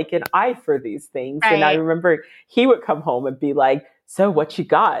have like an eye for these things. Right. And I remember he would come home and be like, so what you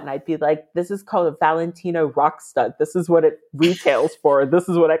got? And I'd be like, this is called a Valentino rock stud. This is what it retails for. This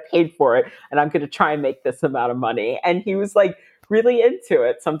is what I paid for it. And I'm going to try and make this amount of money. And he was like, really into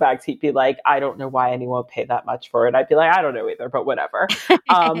it. Some bags he'd be like, I don't know why anyone would pay that much for it. I'd be like, I don't know either, but whatever.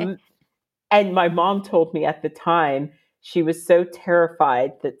 And my mom told me at the time, she was so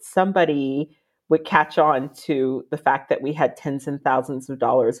terrified that somebody would catch on to the fact that we had tens and thousands of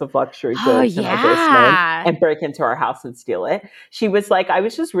dollars of luxury goods in our basement and break into our house and steal it. She was like, I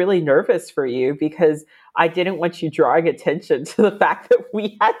was just really nervous for you because I didn't want you drawing attention to the fact that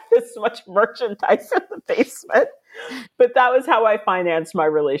we had this much merchandise in the basement. But that was how I financed my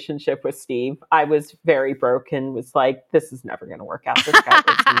relationship with Steve. I was very broken, was like, this is never going to work out. This guy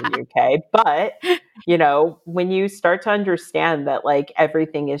lives in the UK. But, when you start to understand that like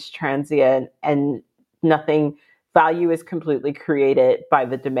everything is transient and value is completely created by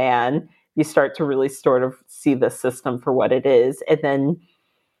the demand, you start to really sort of see the system for what it is. And then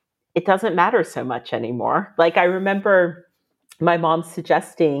it doesn't matter so much anymore. Like I remember my mom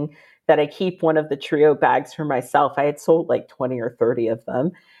suggesting that I keep one of the trio bags for myself. I had sold like 20 or 30 of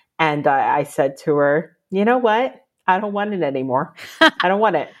them. And I said to her, you know what? I don't want it anymore. I don't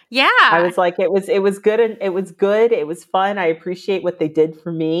want it. Yeah. I was like, it was good. And it was good. It was fun. I appreciate what they did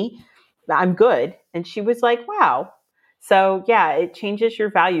for me. I'm good. And she was like, wow. So yeah, it changes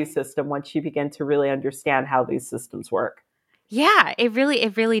your value system once you begin to really understand how these systems work. Yeah, it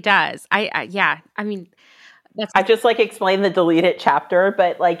really does. I just like explained the deleted chapter,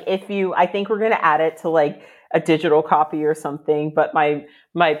 but like I think we're going to add it to like a digital copy or something. But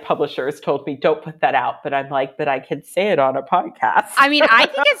my publishers told me don't put that out. But I'm like, but I can say it on a podcast. I mean, I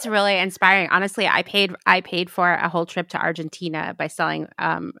think it's really inspiring. Honestly, I paid for a whole trip to Argentina by selling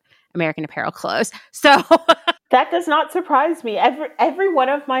American Apparel clothes. So that does not surprise me. Every one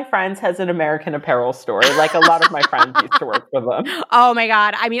of my friends has an American Apparel store. Like a lot of my friends used to work for them. Oh my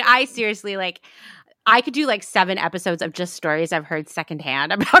God. I mean, I seriously I could do 7 episodes of just stories I've heard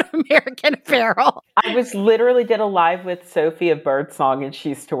secondhand about American Apparel. I literally did a live with Sophie of Birdsong, and she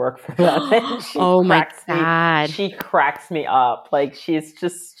used to work for them. And oh my God. She cracks me up. Like she's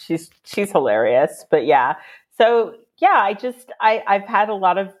hilarious. But yeah. So yeah, I've had a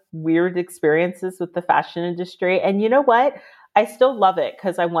lot of weird experiences with the fashion industry. And you know what? I still love it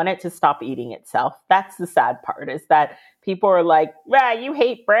because I want it to stop eating itself. That's the sad part, is that people are like, you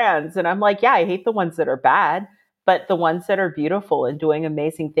hate brands. And I'm like, yeah, I hate the ones that are bad, but the ones that are beautiful and doing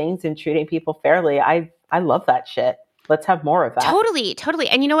amazing things and treating people fairly, I love that shit. Let's have more of that. Totally.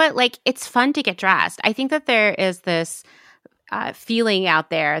 And you know what? It's fun to get dressed. I think that there is this feeling out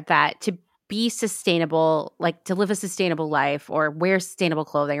there that to be sustainable, to live a sustainable life or wear sustainable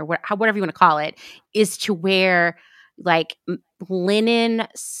clothing or whatever you want to call it, is to wear linen,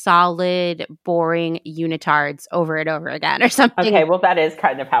 solid, boring unitards over and over again or something. Okay, well, that is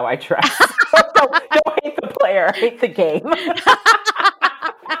kind of how I dress. don't hate the player, hate the game.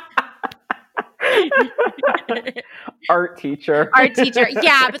 Art teacher.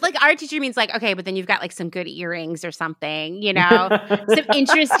 Yeah, but art teacher means okay, but then you've got some good earrings or something, some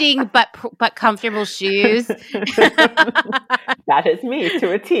interesting but comfortable shoes. That is me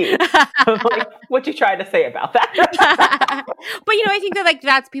to a T. What you trying to say about that? But I think that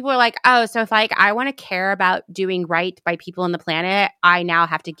that's people are like, oh, so if I want to care about doing right by people on the planet, I now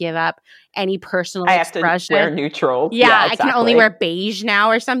have to give up any personal expression. I have to wear neutrals. Yeah, exactly. I can only wear beige now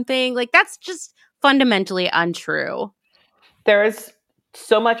or something. That's just fundamentally untrue. There is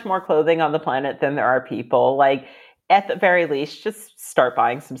so much more clothing on the planet than there are people. At the very least, just start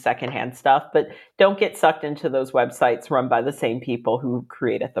buying some secondhand stuff, but don't get sucked into those websites run by the same people who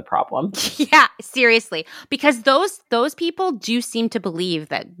created the problem. Yeah, seriously. Because those people do seem to believe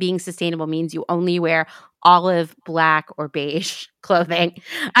that being sustainable means you only wear olive, black, or beige clothing.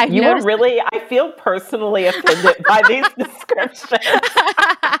 I feel personally offended by these descriptions.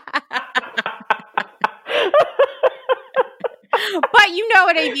 But you know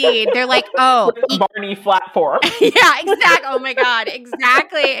what I mean. They're like, oh, Barney platform. Yeah, exactly. Oh my God,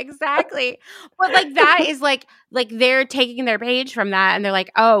 exactly. But that is they're taking their page from that, and they're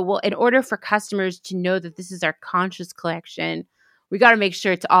like, oh, well, in order for customers to know that this is our conscious collection, we got to make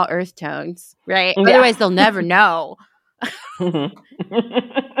sure it's all earth tones, right? Yeah. Otherwise, they'll never know. Yeah.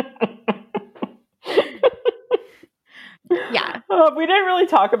 We didn't really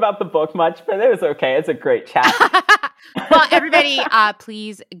talk about the book much, but it was okay. It's a great chat. Well, everybody,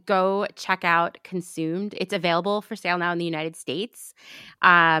 please go check out Consumed. It's available for sale now in the United States,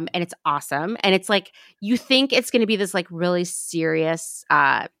 and it's awesome. And it's you think it's going to be this really serious,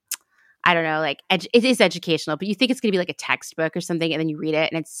 I don't know, it is educational, but you think it's going to be a textbook or something, and then you read it,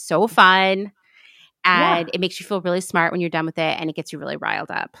 and it's so fun, and it makes you feel really smart when you're done with it, and it gets you really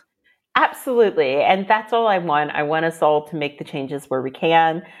riled up. Absolutely. And that's all I want. I want us all to make the changes where we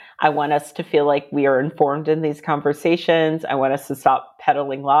can. I want us to feel like we are informed in these conversations. I want us to stop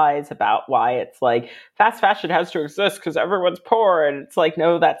peddling lies about why it's fast fashion has to exist because everyone's poor. And it's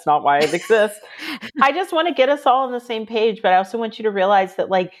no, that's not why it exists. I just want to get us all on the same page. But I also want you to realize that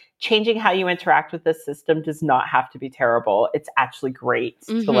changing how you interact with this system does not have to be terrible. It's actually great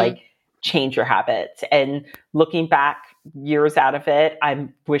to change your habits. And looking back years out of it, I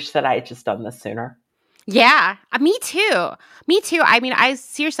wish that I had just done this sooner. Yeah, me too. I mean, I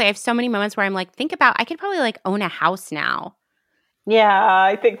have so many moments where I'm think about, I could probably own a house now. Yeah,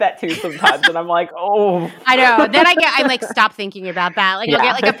 I think that too sometimes. And I'm oh. I know. Then I'm stop thinking about that. I'll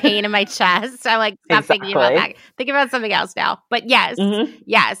get a pain in my chest. I'm stop thinking about that. Think about something else now. But yes.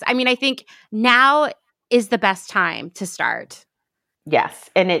 I mean, I think now is the best time to start. Yes.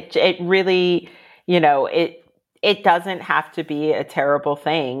 And it really, it doesn't have to be a terrible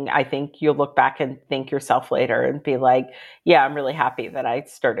thing. I think you'll look back and thank yourself later and be yeah, I'm really happy that I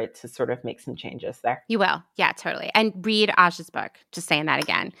started to sort of make some changes there. You will. Yeah, totally. And read Asha's book. Just saying that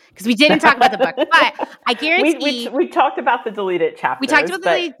again. Because we didn't talk about the book. But I guarantee... We talked about the deleted chapter. We talked about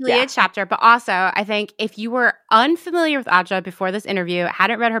the deleted chapter. But also, I think if you were unfamiliar with Asha before this interview,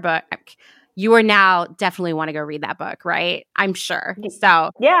 hadn't read her book... You are now definitely want to go read that book, right? I'm sure.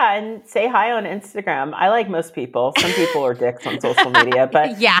 So yeah, and say hi on Instagram. I like most people. Some people are dicks on social media,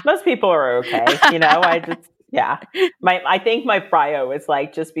 but most people are okay. I think my bio is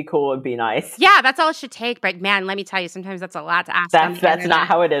just be cool and be nice. Yeah, that's all it should take. But man, let me tell you, sometimes that's a lot to ask. That's not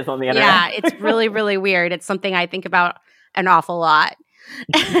how it is on the internet. Yeah, it's really, really weird. It's something I think about an awful lot.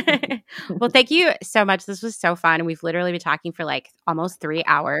 Well, thank you so much. This was so fun. We've literally been talking for like almost 3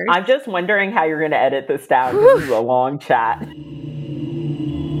 hours. I'm just wondering how you're going to edit this down. This is a long chat.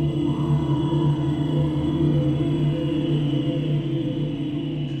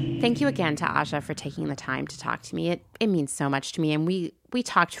 Thank you again to Aja for taking the time to talk to me. It means so much to me. And we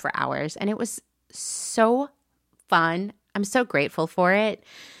talked for hours and it was so fun. I'm so grateful for it.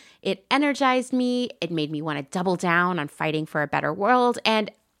 It energized me. It made me want to double down on fighting for a better world. And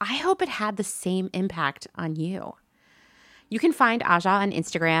I hope it had the same impact on you. You can find Aja on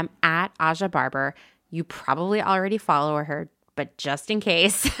Instagram at Aja Barber. You probably already follow her, but just in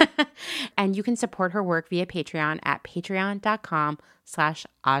case. And you can support her work via Patreon at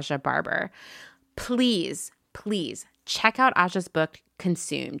patreon.com/Aja Barber. Please, please check out Aja's book,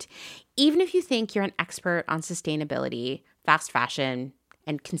 Consumed. Even if you think you're an expert on sustainability, fast fashion,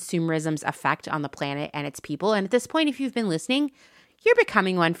 and consumerism's effect on the planet and its people, and at this point, if you've been listening, you're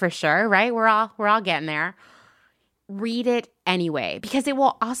becoming one for sure, right? We're all getting there. Read it anyway, because it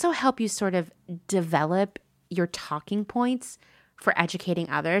will also help you sort of develop your talking points for educating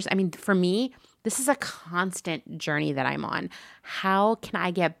others. I mean, for me, this is a constant journey that I'm on. How can I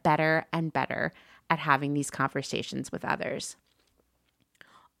get better and better at having these conversations with others?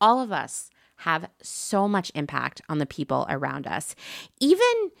 All of us have so much impact on the people around us.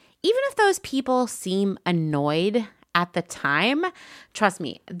 Even if those people seem annoyed at the time, trust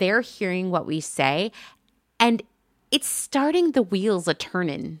me, they're hearing what we say and it's starting the wheels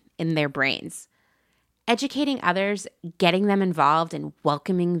a-turning in their brains. Educating others, getting them involved, and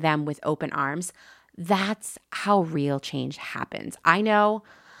welcoming them with open arms, that's how real change happens. I know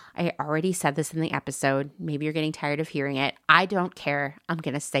I already said this in the episode. Maybe you're getting tired of hearing it. I don't care. I'm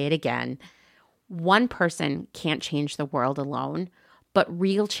going to say it again. One person can't change the world alone, but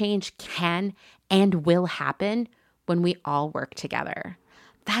real change can and will happen when we all work together.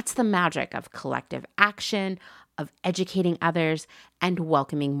 That's the magic of collective action, of educating others, and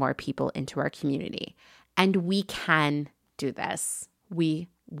welcoming more people into our community. And we can do this. We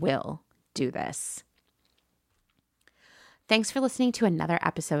will do this. Thanks for listening to another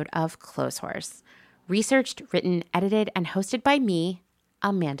episode of Clotheshorse. Researched, written, edited, and hosted by me,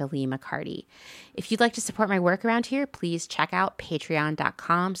 Amanda Lee McCarty. If you'd like to support my work around here, please check out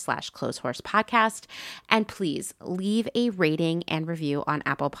patreon.com/clotheshorsepodcast. And please leave a rating and review on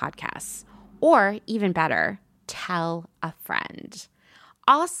Apple Podcasts. Or even better, tell a friend.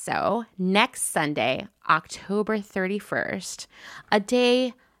 Also, next Sunday, October 31st, a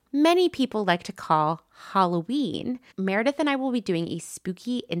day many people like to call Halloween, Meredith and I will be doing a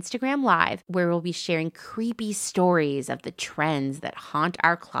spooky Instagram Live where we'll be sharing creepy stories of the trends that haunt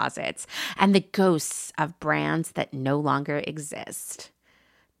our closets and the ghosts of brands that no longer exist.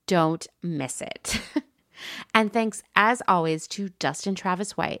 Don't miss it. And thanks, as always, to Dustin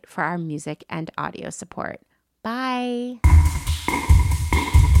Travis White for our music and audio support. Bye.